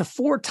 3 to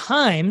 4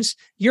 times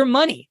your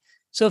money.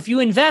 So if you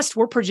invest,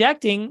 we're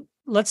projecting,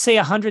 let's say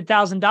 $100,000,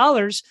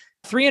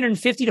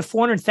 $350,000 to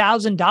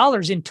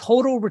 $400,000 in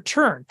total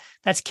return.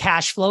 That's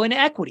cash flow and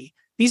equity.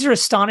 These are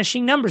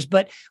astonishing numbers,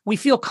 but we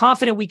feel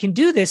confident we can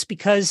do this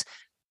because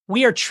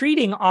we are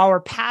treating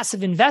our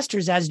passive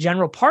investors as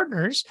general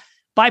partners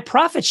by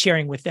profit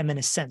sharing with them in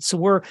a sense. So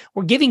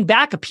we're giving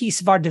back a piece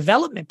of our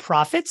development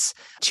profits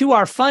to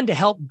our fund to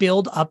help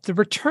build up the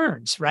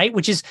returns, right?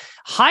 Which is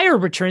higher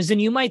returns than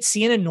you might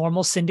see in a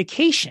normal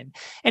syndication.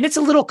 And it's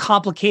a little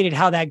complicated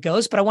how that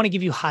goes, but I want to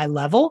give you high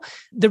level.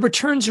 The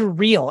returns are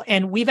real.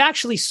 And we've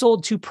actually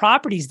sold 2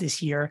 properties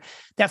this year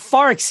that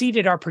far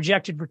exceeded our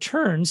projected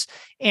returns.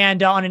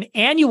 And on an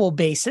annual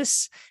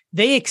basis,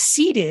 they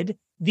exceeded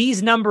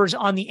these numbers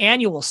on the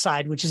annual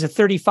side, which is a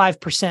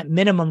 35%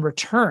 minimum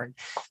return.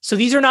 So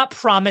these are not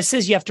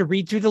promises. You have to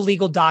read through the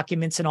legal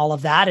documents and all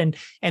of that. And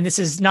this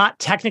is not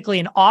technically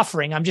an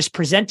offering. I'm just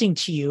presenting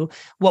to you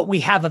what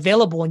we have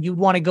available, and you'd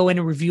want to go in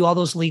and review all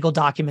those legal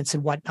documents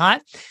and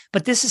whatnot.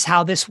 But this is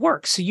how this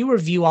works. So you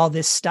review all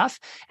this stuff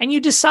and you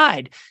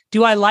decide,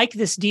 do I like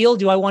this deal?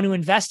 Do I want to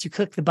invest? You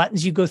click the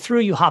buttons, you go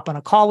through, you hop on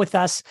a call with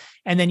us,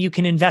 and then you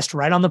can invest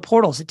right on the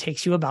portals. It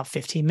takes you about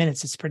 15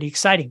 minutes. It's pretty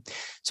exciting.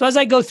 So as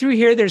I go through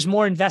here, there's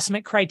more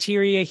investment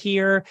criteria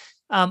here.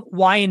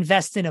 Why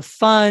invest in a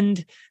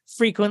fund?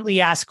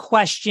 Frequently asked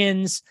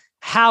questions.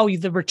 How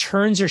the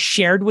returns are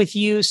shared with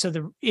you. So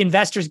the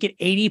investors get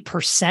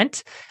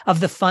 80% of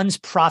the fund's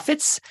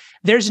profits.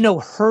 There's no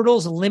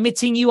hurdles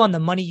limiting you on the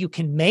money you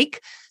can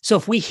make. So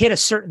if we hit a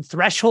certain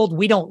threshold,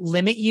 we don't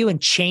limit you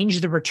and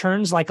change the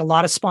returns like a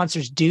lot of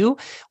sponsors do.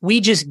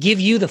 We just give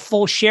you the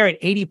full share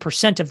at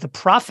 80% of the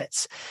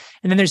profits.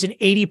 And then there's an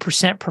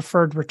 80%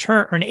 preferred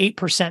return, or an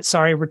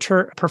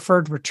 8%,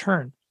 preferred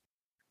return.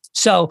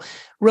 So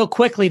real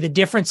quickly, the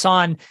difference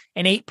on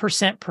an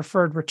 8%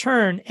 preferred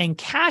return and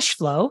cash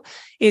flow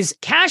is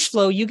cash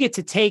flow. You get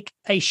to take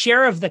a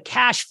share of the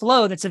cash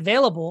flow that's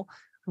available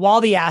while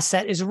the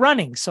asset is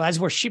running. So as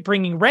we're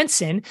bringing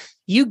rents in,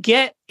 you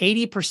get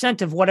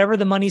 80% of whatever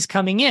the money's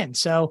coming in.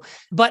 So,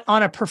 but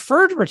on a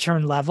preferred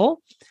return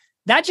level,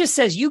 that just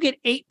says you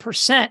get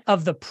 8%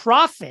 of the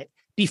profit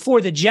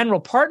before the general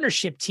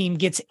partnership team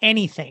gets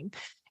anything.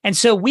 And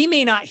so we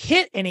may not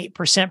hit an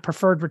 8%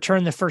 preferred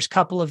return the first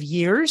couple of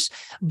years,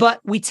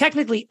 but we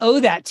technically owe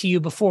that to you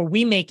before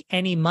we make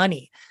any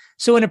money.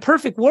 So in a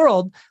perfect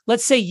world,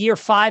 let's say year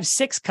 5,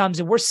 6 comes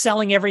and we're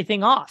selling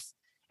everything off.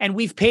 And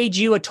we've paid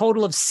you a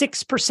total of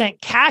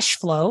 6% cash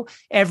flow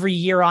every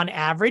year on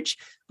average.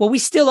 Well, we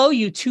still owe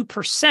you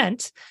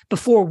 2%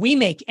 before we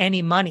make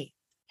any money.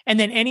 And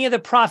then any of the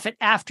profit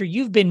after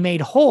you've been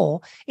made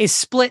whole is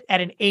split at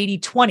an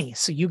 80-20.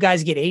 So you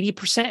guys get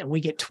 80% and we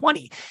get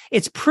 20.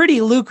 It's pretty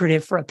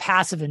lucrative for a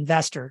passive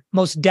investor,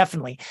 most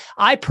definitely.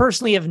 I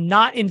personally have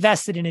not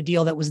invested in a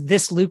deal that was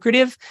this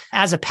lucrative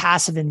as a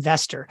passive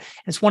investor.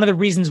 And it's one of the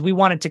reasons we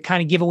wanted to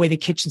kind of give away the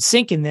kitchen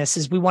sink in this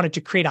is we wanted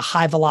to create a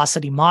high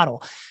velocity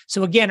model.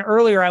 So again,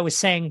 earlier I was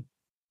saying,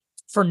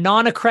 for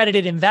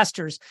non-accredited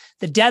investors,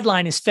 the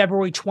deadline is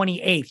February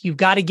 28th. You've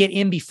got to get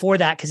in before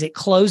that because it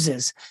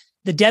closes.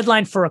 The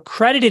deadline for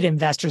accredited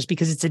investors,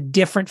 because it's a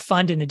different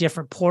fund and a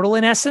different portal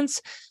in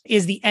essence,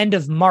 is the end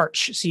of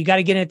March. So you got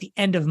to get in at the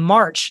end of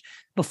March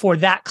before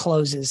that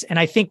closes. And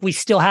I think we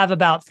still have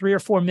about $3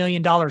 or $4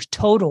 million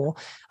total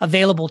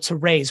available to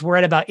raise. We're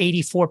at about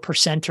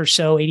 84% or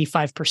so,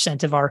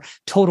 85% of our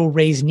total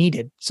raise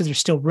needed. So there's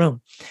still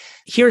room.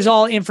 Here's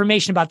all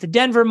information about the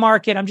Denver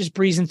market. I'm just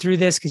breezing through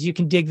this because you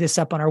can dig this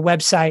up on our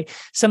website,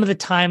 some of the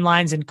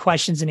timelines and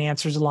questions and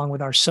answers along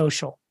with our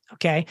social.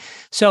 Okay.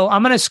 So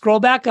I'm going to scroll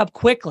back up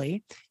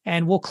quickly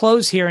and we'll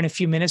close here in a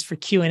few minutes for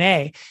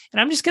Q&A.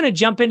 And I'm just going to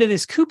jump into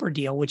this Cooper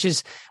deal, which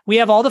is we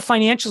have all the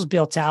financials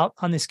built out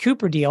on this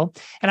Cooper deal.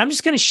 And I'm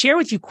just going to share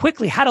with you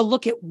quickly how to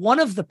look at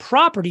one of the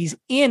properties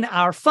in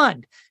our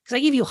fund. Because I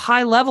give you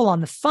high level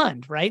on the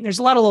fund, right? And there's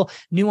a lot of little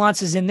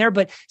nuances in there.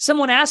 But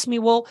someone asked me,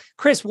 well,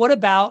 Chris, what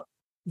about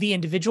the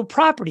individual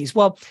properties?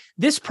 Well,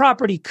 this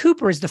property,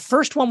 Cooper, is the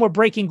first one we're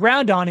breaking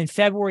ground on in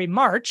February,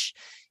 March.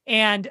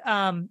 And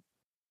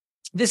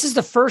this is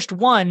the first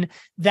one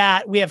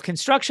that we have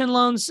construction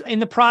loans in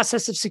the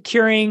process of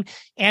securing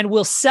and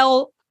we'll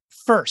sell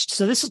first.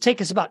 So this will take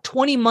us about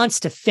 20 months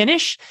to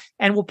finish,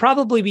 and we'll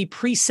probably be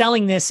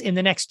pre-selling this in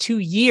the next 2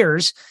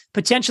 years,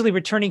 potentially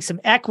returning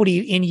some equity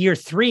in year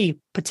 3,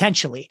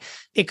 potentially.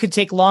 It could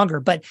take longer,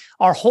 but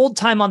our hold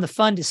time on the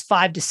fund is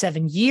 5 to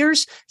 7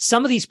 years.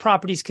 Some of these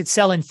properties could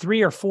sell in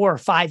 3 or 4 or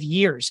 5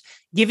 years,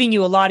 giving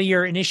you a lot of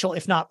your initial,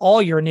 if not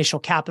all your initial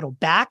capital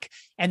back,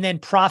 and then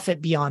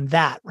profit beyond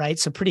that, right?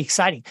 So pretty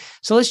exciting.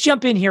 So let's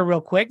jump in here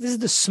real quick. This is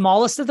the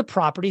smallest of the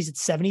properties.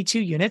 It's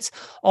 72 units.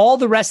 All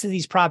the rest of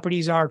these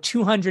properties are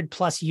 200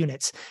 plus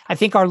units. I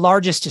think our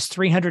largest is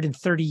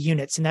 330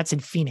 units, and that's in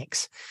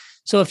Phoenix.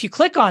 So if you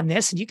click on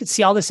this and you can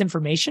see all this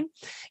information,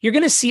 you're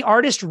going to see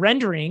artist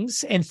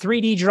renderings and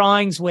 3D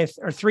drawings with,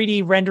 or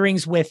 3D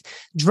renderings with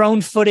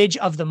drone footage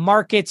of the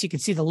markets. You can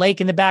see the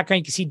lake in the background.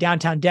 You can see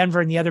downtown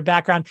Denver in the other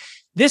background.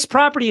 This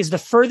property is the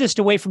furthest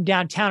away from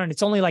downtown, and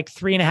it's only like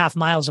 3.5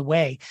 miles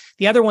away.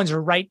 The other ones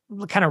are right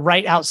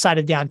outside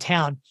of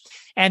downtown.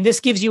 And this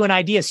gives you an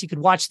idea. So you could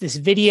watch this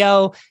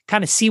video,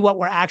 kind of see what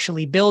we're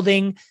actually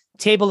building.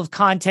 Table of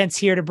contents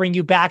here to bring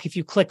you back. If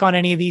you click on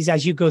any of these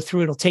as you go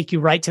through, it'll take you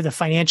right to the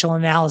financial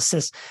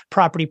analysis,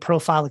 property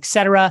profile, et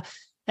cetera.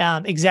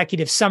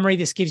 Executive summary.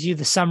 This gives you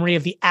the summary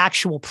of the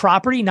actual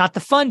property, not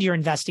the fund you're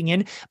investing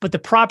in, but the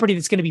property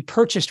that's going to be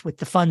purchased with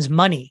the fund's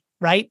money,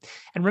 right?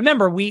 And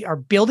remember, we are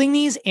building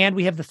these and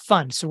we have the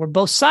fund. So we're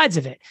both sides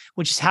of it,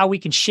 which is how we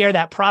can share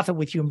that profit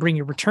with you and bring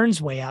your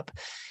returns way up.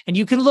 And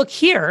you can look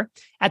here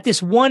at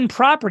this one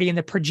property, and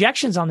the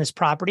projections on this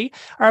property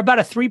are about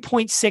a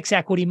 3.6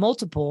 equity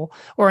multiple,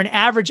 or an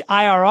average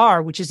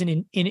IRR, which is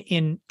an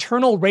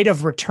internal rate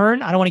of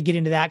return. I don't want to get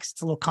into that because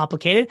it's a little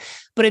complicated,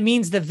 but it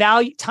means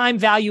the time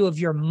value of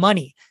your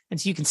money. And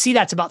so you can see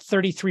that's about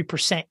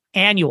 33%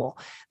 annual.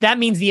 That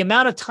means the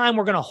amount of time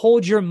we're going to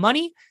hold your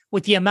money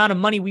with the amount of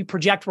money we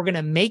project we're going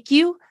to make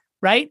you,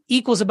 right,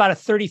 equals about a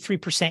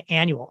 33%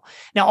 annual.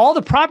 Now, all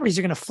the properties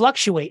are going to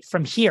fluctuate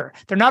from here.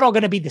 They're not all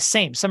going to be the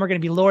same. Some are going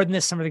to be lower than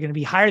this. Some are going to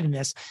be higher than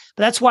this.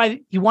 But that's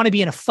why you want to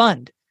be in a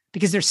fund,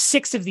 because there's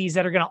 6 of these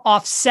that are going to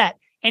offset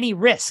any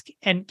risk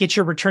and get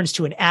your returns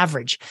to an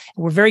average.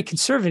 And we're very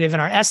conservative in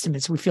our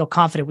estimates. We feel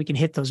confident we can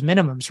hit those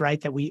minimums, right,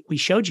 that we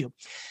showed you.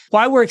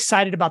 Why we're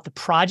excited about the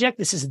project,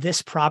 this is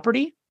this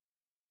property.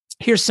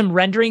 Here's some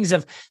renderings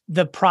of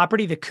the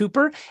property, the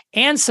Cooper,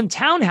 and some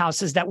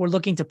townhouses that we're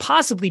looking to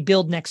possibly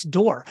build next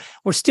door.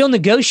 We're still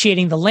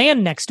negotiating the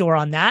land next door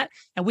on that,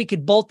 and we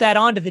could bolt that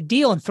onto the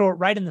deal and throw it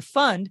right in the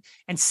fund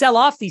and sell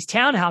off these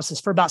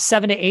townhouses for about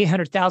 $700,000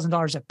 to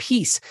 $800,000 a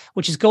piece,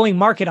 which is going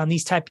market on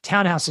these type of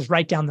townhouses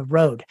right down the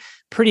road.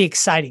 Pretty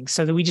exciting.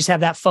 So that we just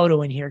have that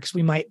photo in here because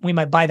we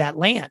might buy that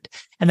land,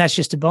 and that's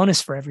just a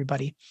bonus for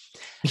everybody.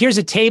 Here's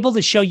a table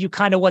to show you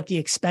kind of what the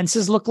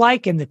expenses look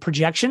like and the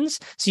projections,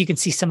 so you can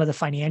see some of the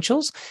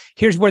financials.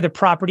 Here's where the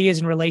property is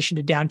in relation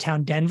to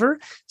downtown Denver.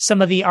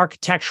 Some of the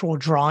architectural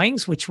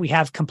drawings, which we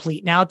have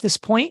complete now at this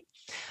point.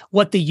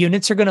 What the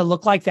units are going to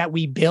look like that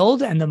we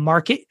build, and the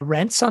market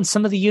rents on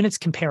some of the units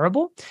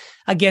comparable.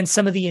 Again,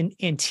 some of the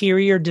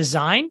interior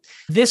design.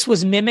 This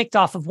was mimicked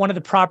off of one of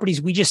the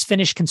properties we just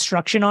finished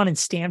construction on in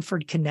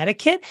Stamford,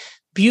 Connecticut.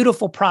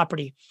 Beautiful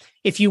property.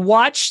 If you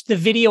watch the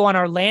video on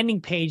our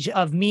landing page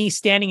of me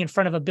standing in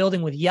front of a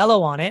building with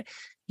yellow on it,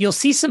 you'll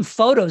see some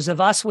photos of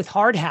us with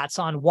hard hats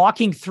on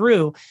walking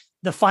through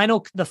the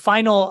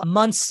final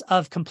months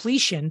of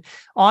completion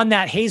on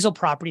that Hazel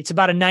property. It's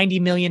about a $90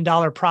 million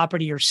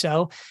property or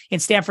so in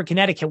Stamford,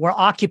 Connecticut. We're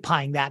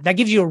occupying that. That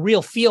gives you a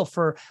real feel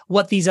for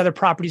what these other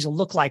properties will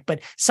look like.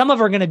 But some of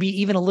them are going to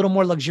be even a little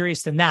more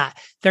luxurious than that.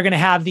 They're going to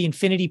have the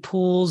infinity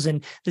pools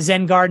and the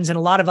Zen gardens and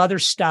a lot of other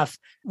stuff.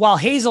 While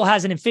Hazel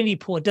has an infinity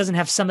pool, it doesn't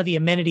have some of the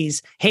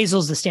amenities.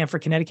 Hazel's the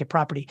Stamford, Connecticut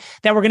property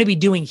that we're going to be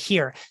doing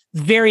here.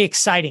 Very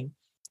exciting.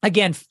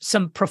 Again,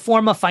 some pro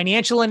forma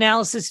financial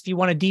analysis. If you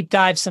want to deep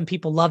dive, some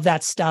people love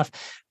that stuff.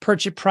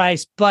 Purchase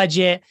price,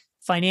 budget,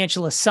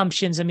 financial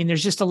assumptions. I mean,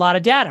 there's just a lot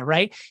of data,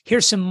 right?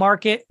 Here's some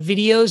market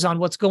videos on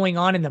what's going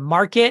on in the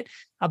market,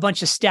 a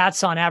bunch of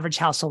stats on average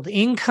household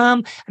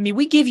income. I mean,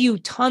 we give you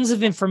tons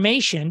of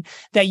information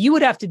that you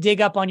would have to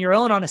dig up on your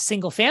own on a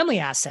single family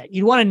asset.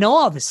 You'd want to know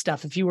all this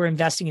stuff if you were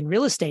investing in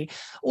real estate,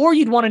 or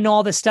you'd want to know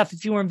all this stuff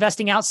if you were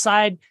investing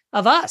outside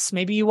of us.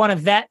 Maybe you want to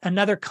vet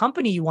another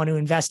company you want to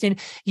invest in.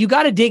 You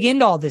got to dig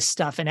into all this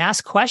stuff and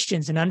ask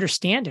questions and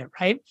understand it,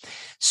 right?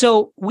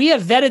 So we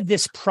have vetted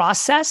this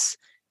process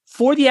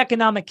for the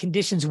economic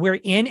conditions we're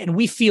in, and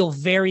we feel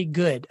very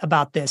good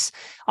about this.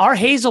 Our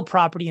Hazel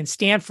property in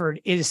Stamford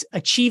is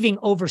achieving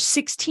over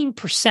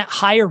 16%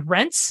 higher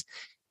rents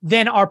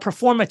than our pro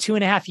forma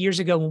 2.5 years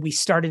ago when we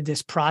started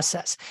this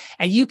process.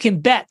 And you can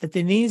bet that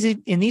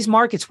in these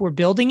markets we're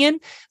building in,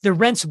 the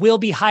rents will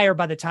be higher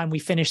by the time we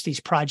finish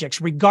these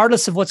projects,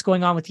 regardless of what's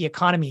going on with the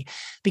economy.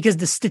 Because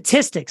the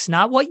statistics,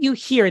 not what you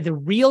hear, the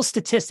real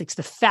statistics,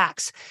 the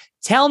facts,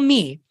 tell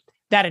me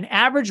that an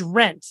average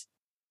rent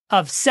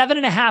of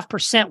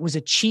 7.5% was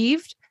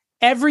achieved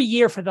every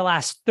year for the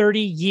last 30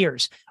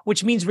 years,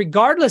 which means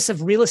regardless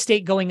of real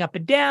estate going up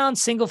and down,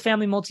 single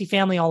family,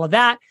 multifamily, all of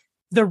that,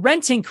 the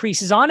rent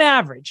increases on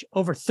average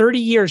over 30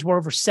 years were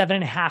over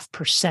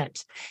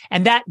 7.5%.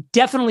 And that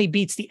definitely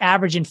beats the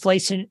average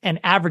inflation and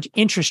average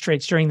interest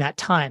rates during that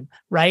time,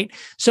 right?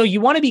 So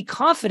you want to be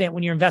confident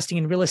when you're investing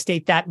in real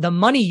estate that the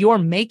money you're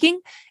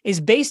making is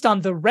based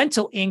on the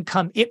rental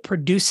income it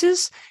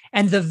produces,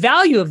 and the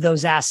value of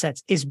those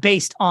assets is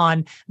based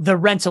on the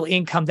rental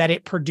income that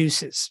it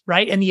produces,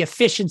 right? And the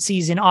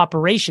efficiencies in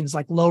operations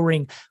like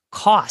lowering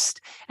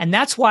cost. And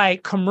that's why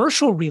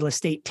commercial real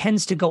estate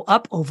tends to go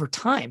up over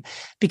time,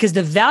 because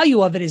the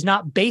value of it is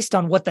not based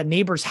on what the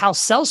neighbor's house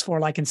sells for,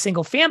 like in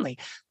single family.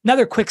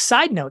 Another quick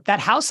side note, that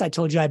house I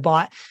told you I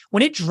bought,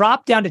 when it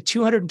dropped down to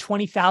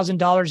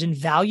 $220,000 in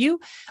value,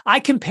 I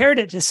compared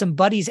it to some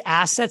buddies'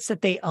 assets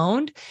that they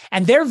owned,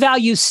 and their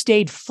value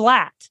stayed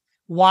flat.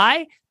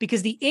 Why?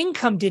 Because the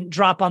income didn't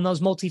drop on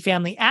those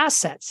multifamily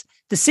assets.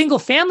 The single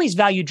family's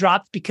value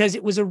dropped because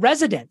it was a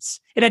residence.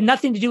 It had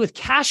nothing to do with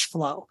cash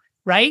flow,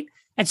 right?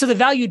 And so the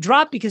value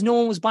dropped because no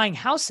one was buying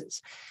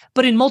houses.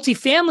 But in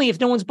multifamily, if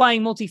no one's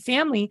buying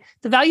multifamily,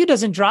 the value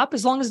doesn't drop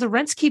as long as the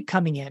rents keep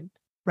coming in,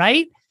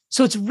 right?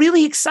 So it's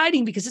really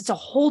exciting because it's a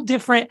whole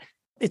different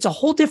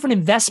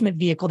investment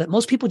vehicle that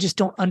most people just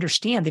don't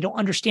understand. They don't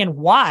understand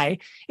why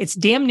it's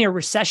damn near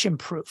recession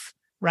proof,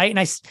 right? And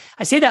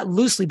I say that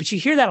loosely, but you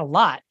hear that a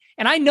lot.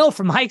 And I know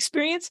from my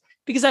experience,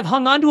 because I've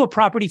hung on to a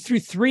property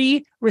through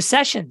 3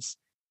 recessions,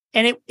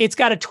 and it's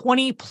got a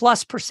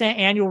 20+%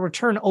 annual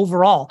return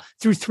overall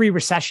through 3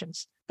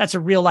 recessions. That's a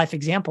real life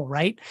example,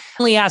 right?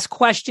 Only ask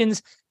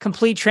questions,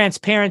 complete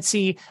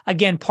transparency,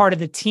 again, part of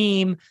the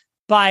team,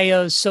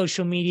 bios,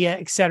 social media,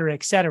 et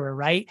cetera,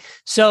 right?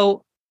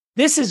 So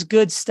this is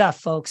good stuff,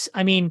 folks.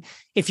 I mean,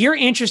 if you're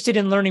interested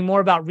in learning more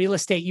about real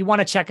estate, you want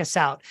to check us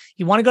out.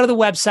 You want to go to the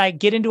website,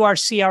 get into our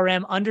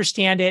CRM,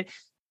 understand it.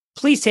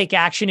 Please take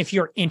action if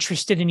you're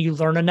interested and you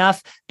learn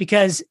enough,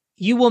 because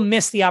you will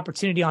miss the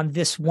opportunity on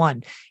this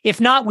one. If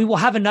not, we will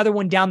have another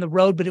one down the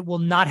road, but it will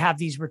not have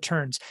these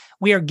returns.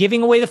 We are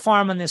giving away the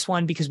farm on this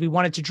one because we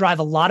wanted to drive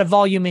a lot of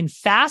volume in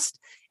fast,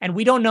 and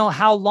we don't know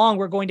how long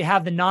we're going to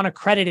have the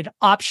non-accredited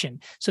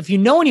option. So if you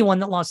know anyone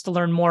that wants to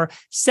learn more,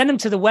 send them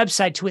to the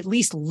website to at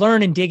least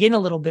learn and dig in a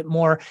little bit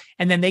more,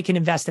 and then they can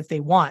invest if they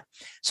want.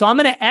 So I'm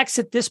going to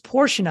exit this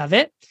portion of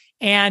it,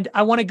 and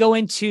I want to go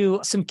into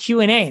some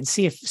Q&A and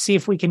see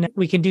if we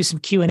can do some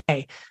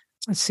Q&A.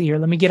 Let's see here.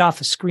 Let me get off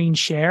a screen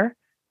share.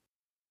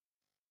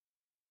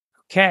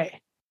 Okay.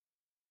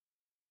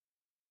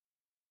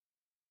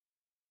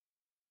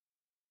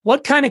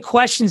 What kind of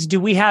questions do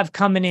we have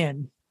coming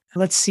in?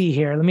 Let's see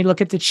here. Let me look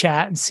at the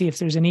chat and see if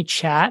there's any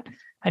chat.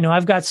 I know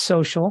I've got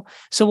social.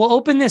 So we'll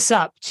open this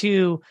up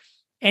to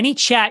any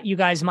chat you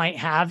guys might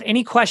have.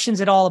 Any questions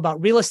at all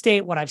about real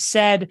estate, what I've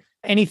said,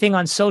 anything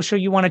on social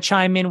you want to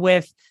chime in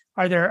with?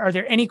 Are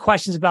there any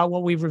questions about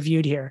what we've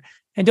reviewed here?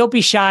 And don't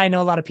be shy. I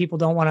know a lot of people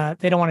don't want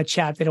to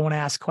chat. They don't want to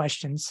ask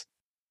questions.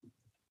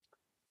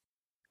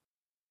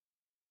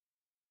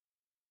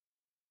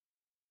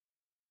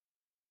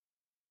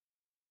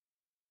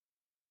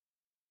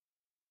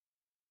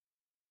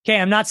 Okay,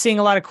 I'm not seeing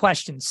a lot of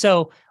questions.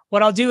 So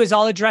what I'll do is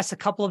I'll address a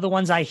couple of the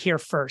ones I hear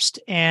first,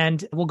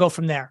 and we'll go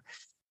from there.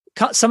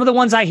 Some of the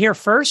ones I hear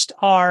first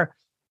are,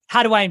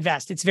 how do I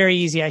invest? It's very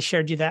easy. I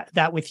shared you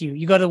that with you.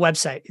 You go to the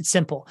website. It's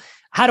simple.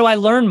 How do I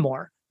learn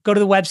more? Go to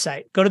the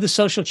website. Go to the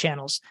social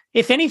channels.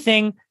 If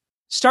anything,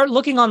 start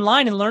looking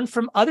online and learn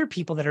from other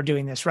people that are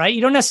doing this, right?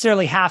 You don't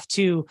necessarily have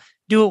to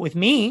do it with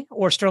me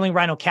or Sterling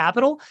Rhino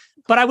Capital,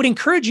 but I would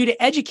encourage you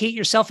to educate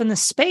yourself in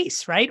this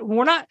space, right?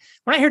 We're not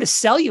here to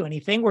sell you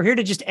anything. We're here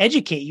to just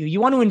educate you.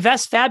 You want to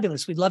invest,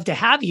 fabulous. We'd love to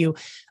have you.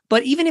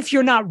 But even if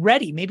you're not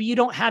ready, maybe you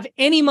don't have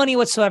any money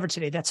whatsoever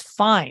today, that's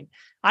fine.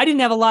 I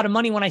didn't have a lot of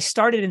money when I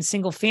started in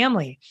single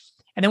family.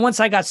 And then once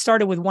I got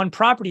started with one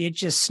property, it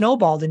just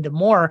snowballed into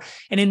more.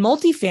 And in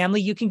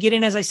multifamily, you can get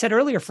in, as I said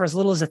earlier, for as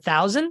little as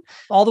 1,000,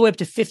 all the way up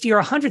to 50 or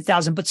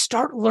 100,000, but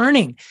start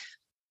learning.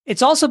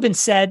 It's also been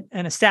said,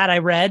 and a stat I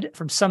read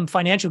from some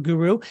financial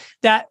guru,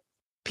 that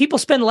people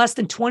spend less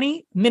than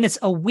 20 minutes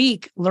a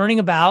week learning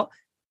about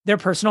their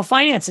personal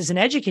finances and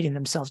educating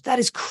themselves. That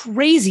is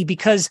crazy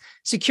because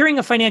securing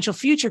a financial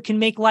future can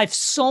make life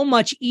so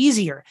much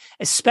easier,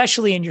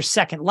 especially in your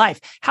second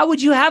life. How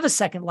would you have a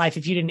second life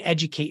if you didn't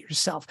educate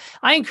yourself?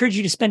 I encourage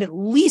you to spend at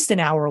least an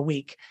hour a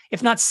week,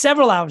 if not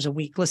several hours a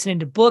week, listening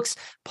to books,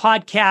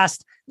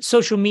 podcasts,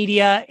 social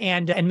media,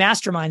 and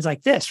masterminds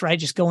like this, right?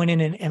 Just going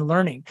in and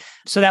learning.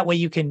 So that way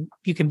you can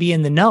be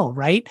in the know,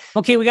 right?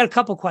 Okay, we got a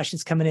couple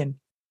questions coming in.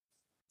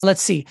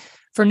 Let's see.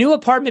 For new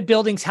apartment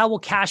buildings, how will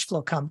cash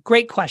flow come?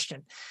 Great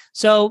question.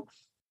 So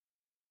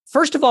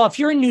first of all, if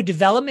you're in new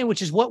development,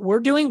 which is what we're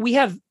doing, we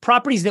have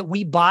properties that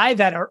we buy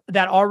that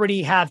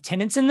already have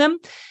tenants in them.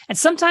 And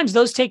sometimes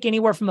those take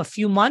anywhere from a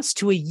few months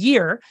to a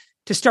year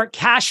to start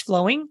cash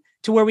flowing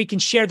to where we can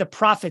share the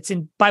profits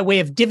by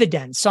way of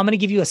dividends. So I'm going to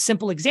give you a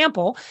simple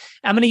example.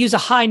 I'm going to use a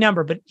high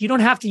number, but you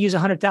don't have to use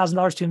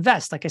 $100,000 to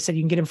invest. Like I said,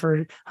 you can get them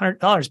for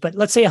 $100, but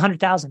let's say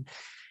 $100,000.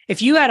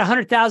 If you had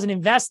 $100,000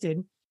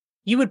 invested,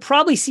 you would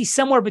probably see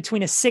somewhere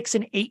between a 6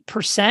 and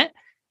 8%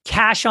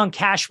 cash on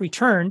cash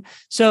return.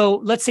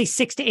 So let's say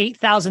 $6,000 to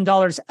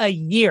 $8,000 a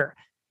year.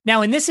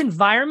 Now, in this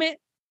environment,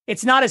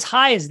 it's not as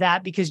high as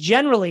that because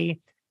generally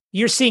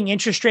you're seeing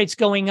interest rates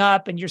going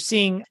up and you're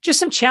seeing just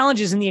some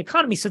challenges in the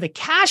economy. So the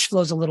cash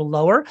flow is a little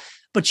lower,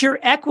 but your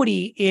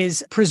equity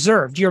is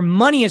preserved. Your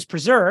money is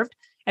preserved.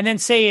 And then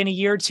say in a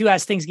year or two,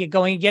 as things get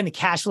going again, the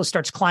cash flow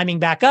starts climbing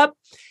back up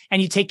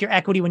and you take your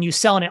equity when you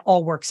sell and it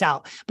all works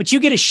out. But you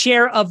get a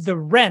share of the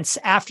rents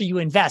after you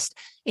invest.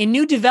 In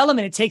new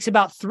development, it takes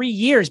about 3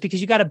 years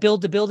because you got to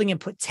build the building and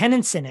put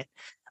tenants in it.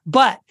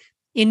 But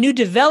in new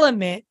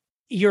development,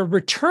 your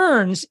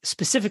returns,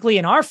 specifically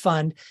in our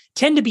fund,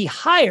 tend to be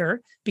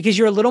higher because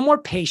you're a little more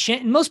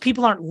patient. And most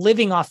people aren't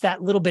living off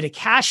that little bit of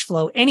cash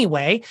flow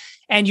anyway.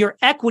 And your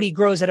equity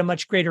grows at a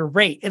much greater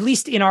rate, at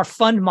least in our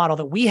fund model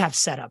that we have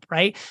set up,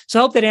 right? So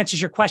I hope that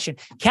answers your question.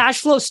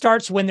 Cash flow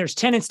starts when there's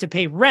tenants to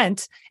pay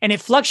rent, and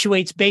it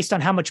fluctuates based on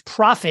how much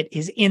profit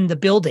is in the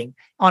building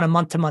on a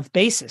month-to-month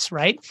basis,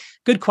 right?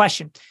 Good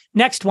question.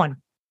 Next one.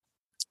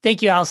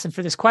 Thank you, Allison,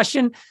 for this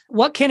question.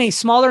 What can a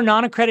smaller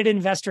non-accredited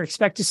investor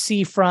expect to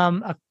see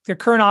from their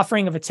current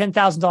offering of a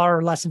 $10,000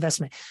 or less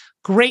investment?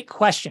 Great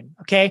question.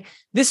 Okay.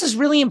 This is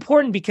really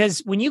important because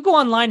when you go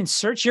online and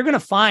search, you're going to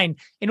find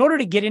in order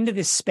to get into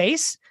this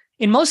space,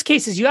 in most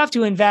cases, you have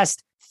to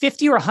invest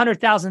 $50,000 or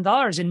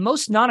 $100,000. And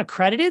most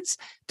non-accrediteds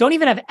don't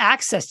even have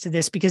access to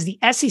this because the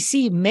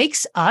SEC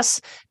makes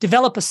us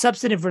develop a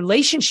substantive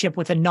relationship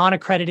with a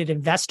non-accredited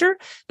investor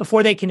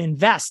before they can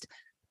invest.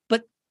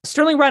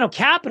 Sterling Rhino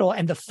Capital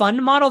and the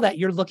fund model that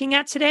you're looking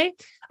at today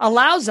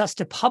allows us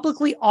to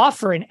publicly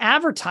offer and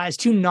advertise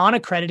to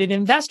non-accredited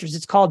investors.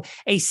 It's called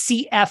a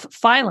CF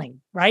filing,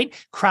 right?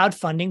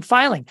 Crowdfunding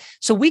filing.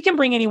 So we can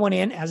bring anyone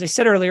in, as I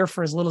said earlier,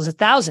 for as little as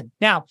 1,000.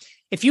 Now,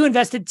 if you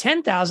invested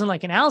 10,000,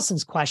 like in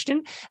Allison's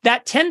question,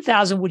 that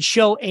 10,000 would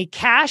show a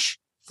cash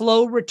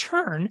flow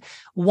return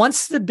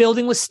once the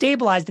building was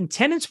stabilized and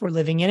tenants were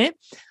living in it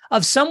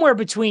of somewhere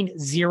between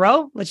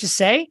 0, let's just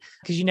say,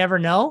 because you never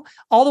know,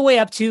 all the way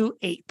up to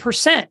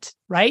 8%,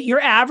 right? Your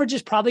average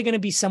is probably going to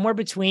be somewhere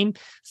between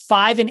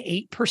 5 and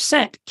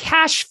 8%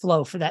 cash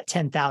flow for that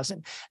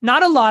 10,000.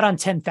 Not a lot on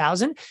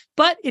 10,000,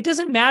 but it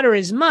doesn't matter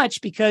as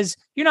much because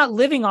you're not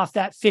living off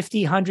that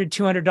 $50, $100,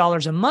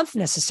 $200 a month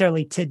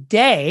necessarily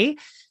today.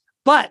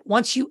 But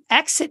once you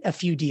exit a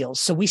few deals,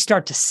 so we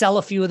start to sell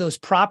a few of those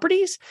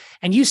properties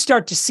and you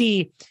start to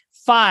see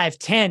 $5,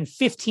 $10,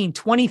 $15,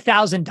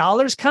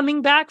 $20,000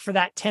 coming back for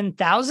that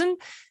 10,000,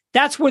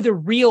 that's where the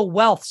real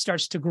wealth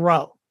starts to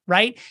grow,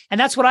 right? And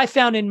that's what I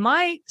found in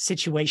my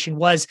situation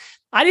was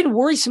I didn't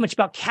worry so much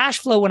about cash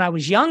flow when I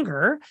was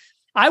younger.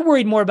 I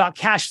worried more about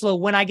cash flow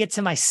when I get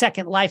to my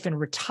second life and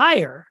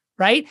retire,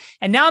 right?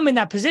 And now I'm in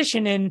that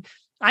position and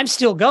I'm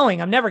still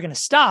going. I'm never going to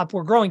stop.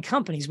 We're growing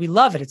companies. We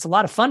love it. It's a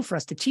lot of fun for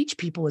us to teach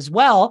people as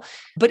well.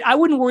 But I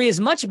wouldn't worry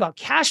as much about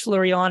cash flow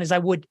early on as I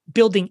would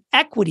building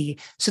equity.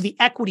 So the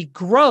equity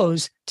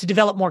grows to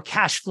develop more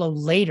cash flow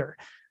later.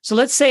 So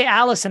let's say,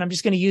 Allison, I'm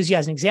just going to use you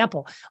as an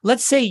example.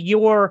 Let's say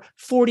you're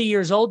 40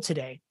 years old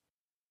today.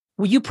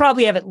 Well, you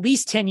probably have at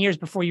least 10 years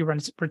before you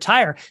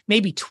retire,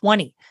 maybe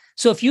 20.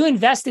 So if you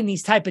invest in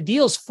these type of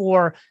deals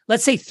for,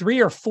 let's say 3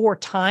 or 4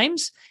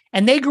 times,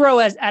 and they grow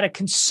at a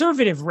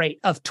conservative rate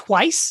of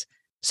twice.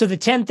 So the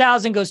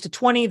 10,000 goes to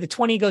 20, the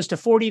 20 goes to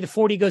 40, the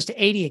 40 goes to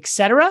 80, et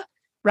cetera,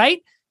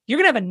 right? You're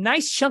going to have a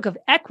nice chunk of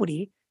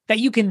equity that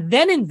you can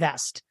then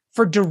invest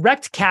for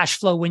direct cash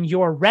flow when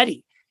you're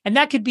ready. And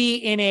that could be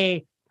in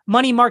a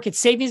money market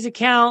savings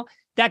account.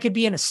 That could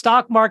be in a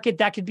stock market.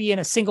 That could be in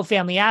a single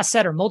family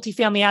asset or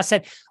multifamily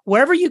asset,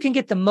 wherever you can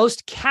get the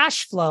most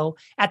cash flow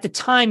at the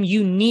time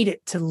you need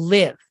it to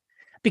live.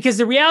 Because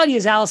the reality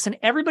is, Allison,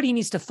 everybody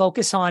needs to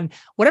focus on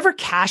whatever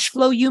cash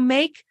flow you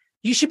make,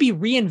 you should be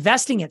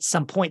reinvesting at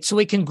some point so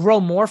it can grow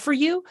more for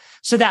you,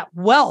 so that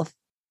wealth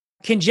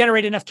can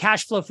generate enough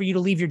cash flow for you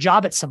to leave your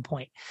job at some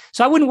point.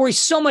 So I wouldn't worry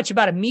so much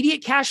about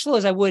immediate cash flow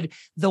as I would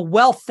the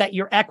wealth that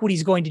your equity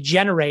is going to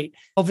generate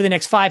over the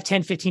next 5,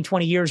 10, 15,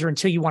 20 years or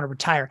until you want to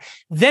retire.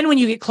 Then when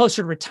you get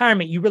closer to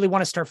retirement, you really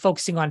want to start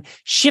focusing on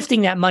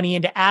shifting that money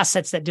into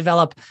assets that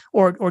develop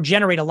or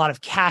generate a lot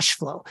of cash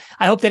flow.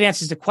 I hope that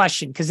answers the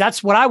question, because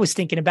that's what I was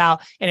thinking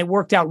about, and it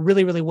worked out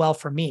really, really well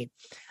for me.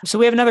 So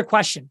we have another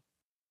question.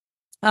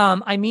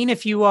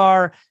 If you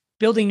are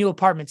building new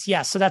apartments.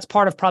 Yes. So that's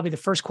part of probably the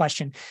first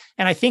question.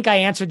 And I think I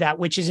answered that,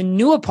 which is in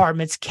new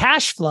apartments,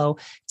 cash flow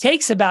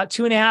takes about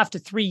 2.5 to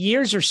 3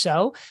 years or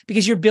so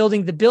because you're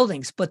building the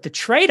buildings. But the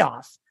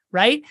trade-off,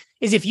 right,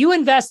 is if you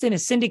invest in a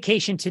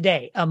syndication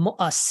today,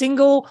 a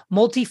single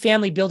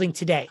multifamily building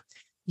today,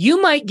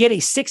 you might get a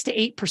 6 to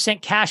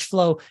 8% cash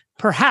flow,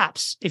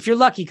 perhaps, if you're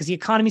lucky, because the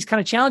economy is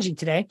kind of challenging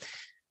today,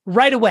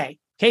 right away.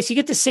 Okay. So you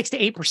get to 6 to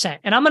 8%.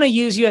 And I'm going to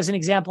use you as an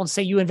example and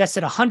say you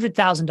invested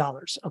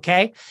 $100,000.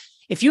 Okay.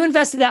 If you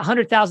invested that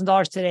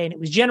 $100,000 today and it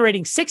was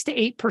generating 6 to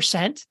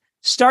 8%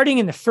 starting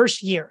in the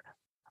first year,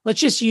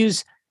 let's just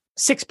use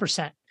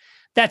 6%.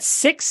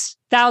 That's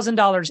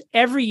 $6,000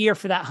 every year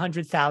for that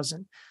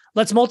 $100,000.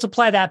 Let's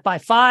multiply that by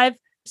 5,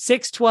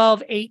 6,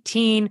 12,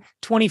 18,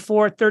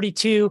 24,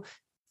 32,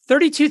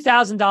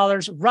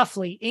 $32,000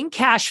 roughly in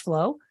cash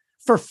flow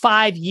for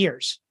 5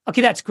 years.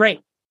 Okay, that's great.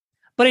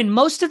 But in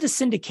most of the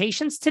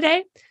syndications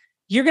today,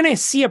 you're going to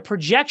see a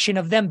projection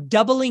of them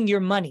doubling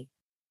your money.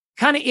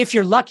 Kind of, if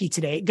you're lucky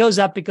today, it goes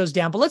up, it goes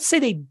down. But let's say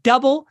they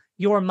double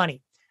your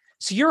money.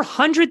 So your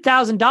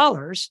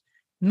 $100,000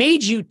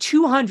 made you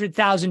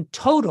 $200,000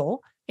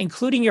 total,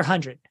 including your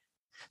 100.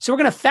 So we're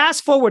going to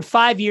fast forward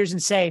 5 years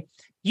and say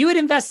you had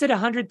invested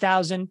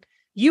 $100,000.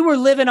 You were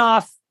living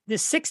off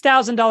this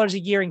 $6,000 a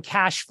year in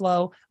cash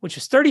flow, which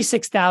was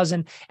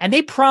 $36,000. And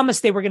they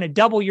promised they were going to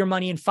double your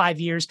money in 5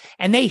 years,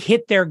 and they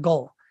hit their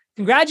goal.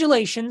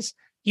 Congratulations.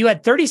 You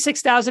had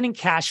 $36,000 in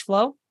cash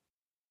flow,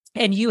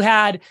 and you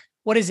had,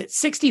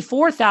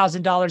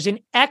 $64,000 in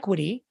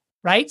equity,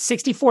 right?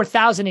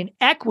 $64,000 in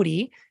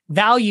equity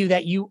value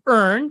that you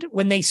earned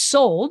when they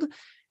sold.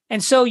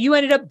 And so you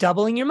ended up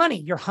doubling your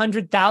money, your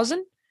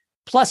 $100,000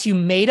 plus you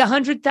made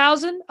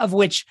 $100,000, of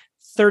which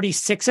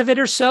 36 of it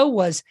or so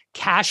was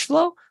cash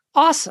flow.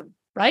 Awesome,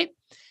 right?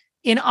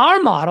 In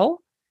our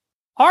model,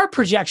 our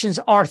projections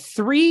are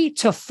 3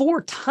 to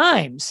 4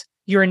 times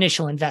your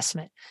initial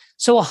investment.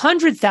 So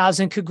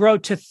 100,000 could grow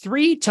to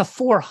 3 to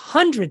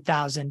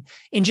 400,000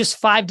 in just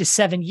 5 to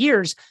 7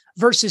 years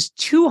versus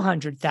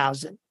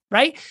 200,000,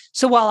 right?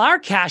 So while our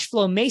cash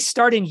flow may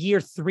start in year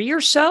 3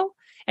 or so,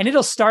 and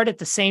it'll start at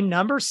the same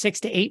number,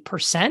 6 to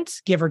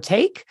 8%, give or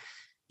take,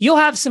 you'll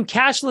have some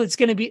cash flow it's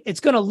going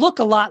to look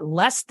a lot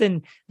less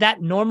than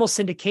that normal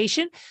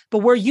syndication. But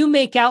where you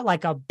make out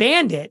like a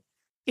bandit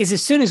is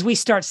as soon as we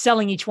start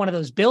selling each one of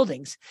those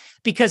buildings,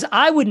 because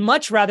I would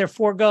much rather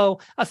forego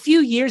a few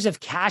years of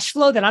cash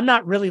flow that I'm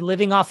not really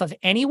living off of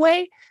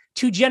anyway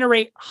to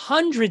generate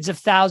hundreds of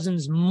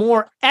thousands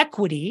more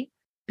equity.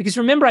 Because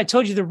remember, I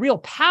told you the real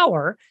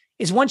power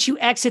is once you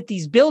exit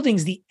these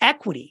buildings, the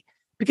equity.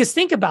 Because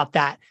think about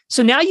that.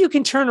 So now you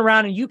can turn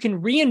around and you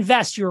can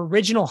reinvest your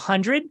original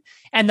 100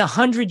 and the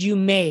 100 you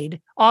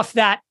made off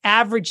that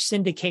average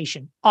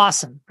syndication.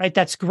 Awesome, right?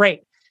 That's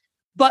great.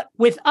 But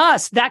with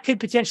us, that could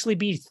potentially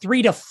be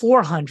 3 to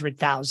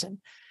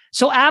 400,000.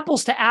 So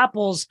apples to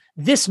apples,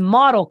 this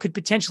model could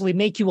potentially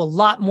make you a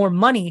lot more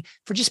money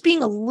for just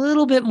being a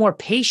little bit more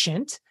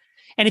patient.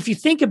 And if you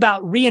think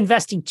about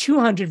reinvesting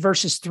 200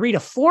 versus 3 to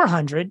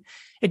 400,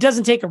 it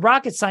doesn't take a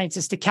rocket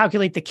scientist to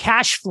calculate the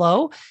cash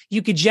flow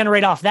you could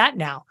generate off that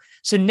now.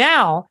 So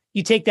now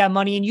you take that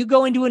money and you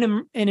go into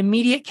an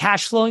immediate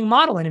cash flowing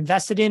model and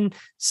invest it in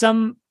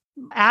some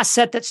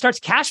asset that starts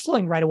cash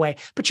flowing right away,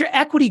 but your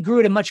equity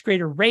grew at a much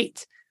greater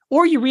rate.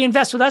 Or you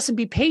reinvest with us and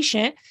be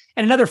patient,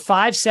 and another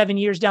 5, 7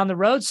 years down the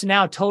road, so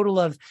now a total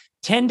of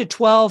 10 to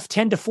 12,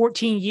 10 to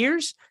 14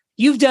 years,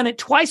 you've done it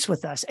twice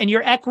with us, and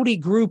your equity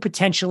grew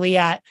potentially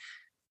at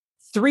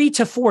 3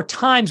 to 4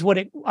 times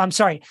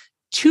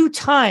 2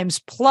 times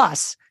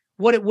plus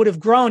what it would have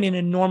grown in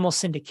a normal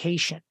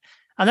syndication.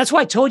 And that's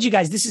why I told you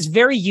guys, this is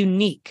very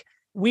unique.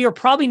 We are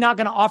probably not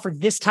going to offer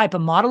this type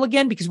of model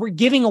again because we're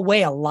giving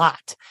away a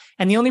lot.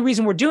 And the only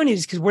reason we're doing it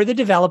is because we're the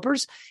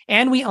developers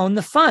and we own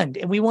the fund.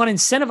 And we want to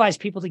incentivize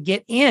people to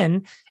get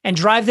in and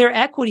drive their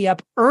equity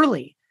up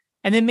early.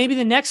 And then maybe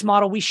the next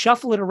model, we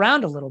shuffle it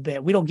around a little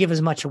bit. We don't give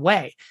as much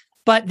away.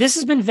 But this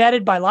has been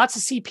vetted by lots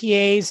of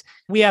CPAs.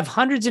 We have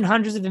hundreds and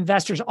hundreds of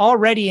investors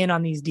already in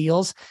on these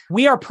deals.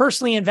 We are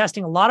personally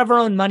investing a lot of our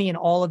own money in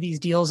all of these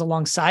deals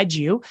alongside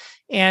you.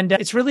 And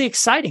it's really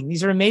exciting.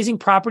 These are amazing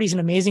properties and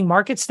amazing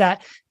markets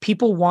that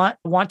people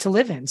want to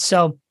live in.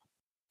 So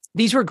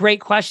These were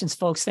great questions,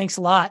 folks. Thanks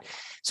a lot.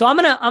 So I'm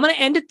gonna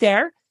end it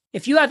there.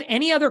 If you have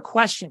any other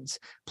questions,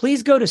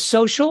 please go to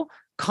social,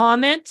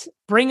 comment,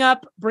 bring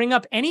up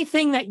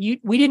anything that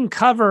we didn't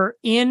cover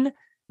in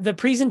the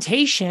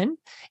presentation,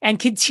 and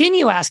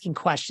continue asking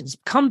questions.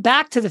 Come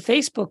back to the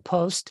Facebook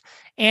post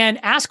and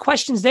ask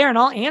questions there, and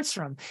I'll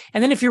answer them.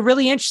 And then if you're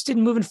really interested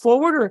in moving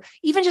forward, or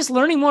even just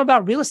learning more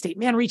about real estate,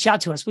 man, reach out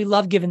to us. We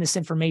love giving this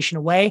information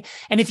away.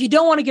 And if you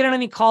don't want to get on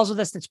any calls with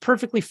us, that's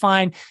perfectly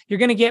fine. You're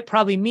going to get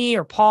probably me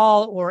or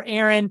Paul or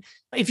Aaron.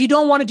 If you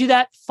don't want to do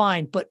that,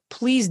 fine. But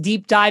please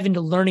deep dive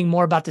into learning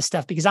more about this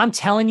stuff, because I'm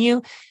telling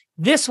you,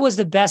 this was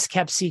the best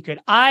kept secret.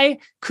 I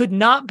could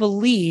not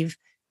believe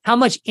how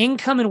much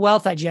income and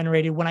wealth I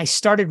generated when I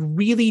started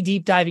really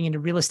deep diving into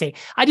real estate.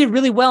 I did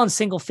really well in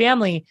single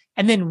family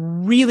and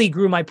then really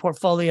grew my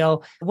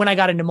portfolio when I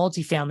got into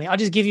multifamily. I'll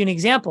just give you an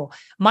example.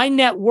 My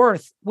net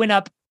worth went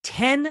up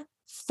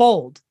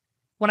 10-fold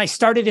when I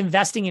started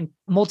investing in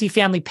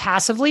multifamily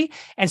passively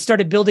and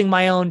started building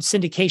my own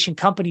syndication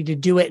company to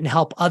do it and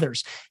help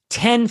others.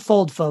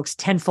 10-fold, folks,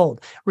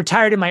 10-fold.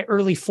 Retired in my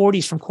early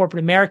 40s from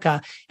corporate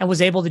America and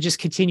was able to just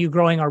continue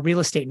growing our real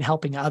estate and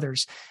helping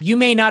others. You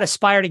may not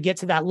aspire to get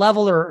to that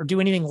level or do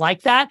anything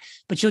like that,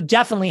 but you'll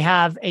definitely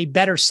have a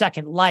better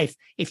second life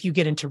if you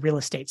get into real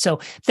estate. So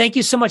thank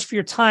you so much for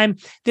your time.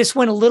 This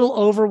went a little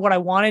over what I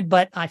wanted,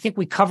 but I think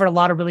we covered a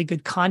lot of really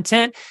good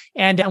content,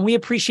 and we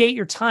appreciate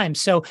your time.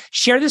 So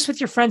share this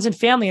with your friends and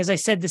family. As I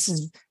said, this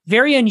is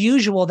very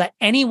unusual that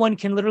anyone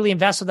can literally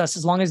invest with us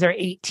as long as they're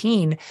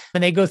 18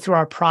 when they go through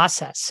our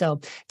process. So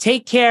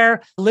take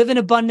care, live an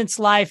abundance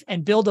life,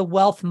 and build a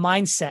wealth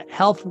mindset,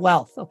 health,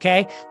 wealth.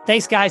 Okay.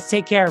 Thanks, guys.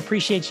 Take care.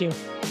 Appreciate you.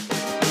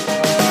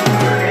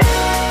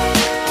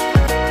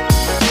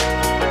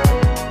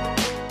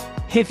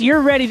 If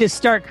you're ready to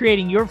start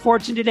creating your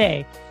fortune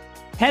today,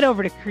 head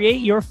over to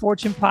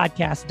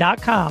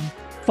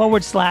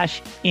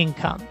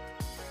createyourfortunepodcast.com/income.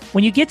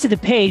 When you get to the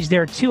page,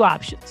 there are two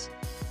options.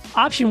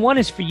 Option one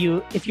is for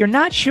you if you're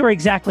not sure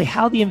exactly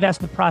how the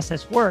investment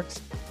process works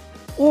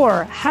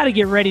or how to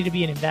get ready to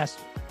be an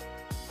investor.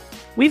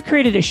 We've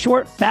created a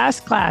short,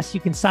 fast class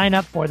you can sign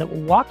up for that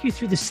will walk you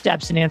through the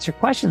steps and answer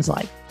questions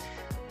like,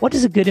 what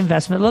does a good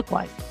investment look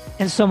like?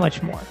 And so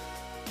much more.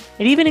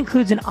 It even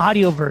includes an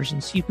audio version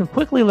so you can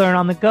quickly learn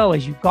on the go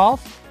as you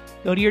golf,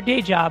 go to your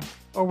day job,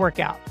 or work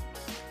out.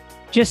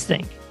 Just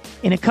think,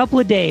 in a couple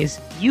of days,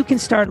 you can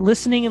start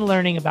listening and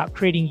learning about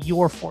creating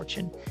your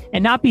fortune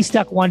and not be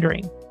stuck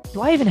wondering,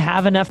 do I even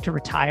have enough to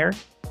retire?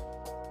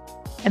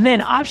 And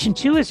then option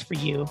two is for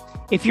you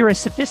if you're a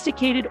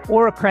sophisticated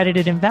or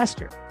accredited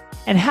investor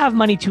and have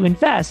money to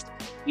invest.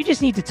 You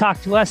just need to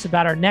talk to us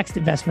about our next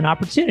investment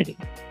opportunity.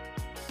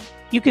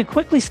 You can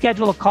quickly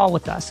schedule a call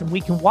with us and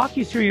we can walk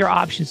you through your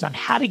options on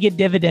how to get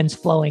dividends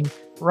flowing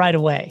right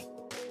away.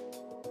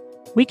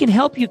 We can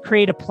help you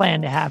create a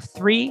plan to have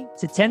 $3,000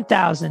 to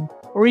 $10,000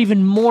 or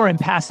even more in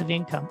passive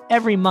income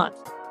every month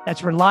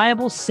that's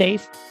reliable,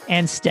 safe,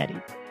 and steady.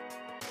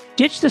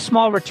 Ditch the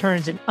small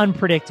returns and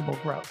unpredictable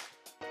growth.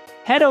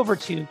 Head over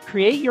to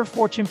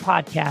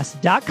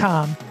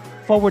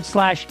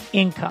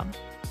createyourfortunepodcast.com/income.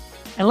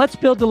 And let's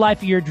build the life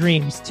of your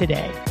dreams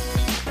today.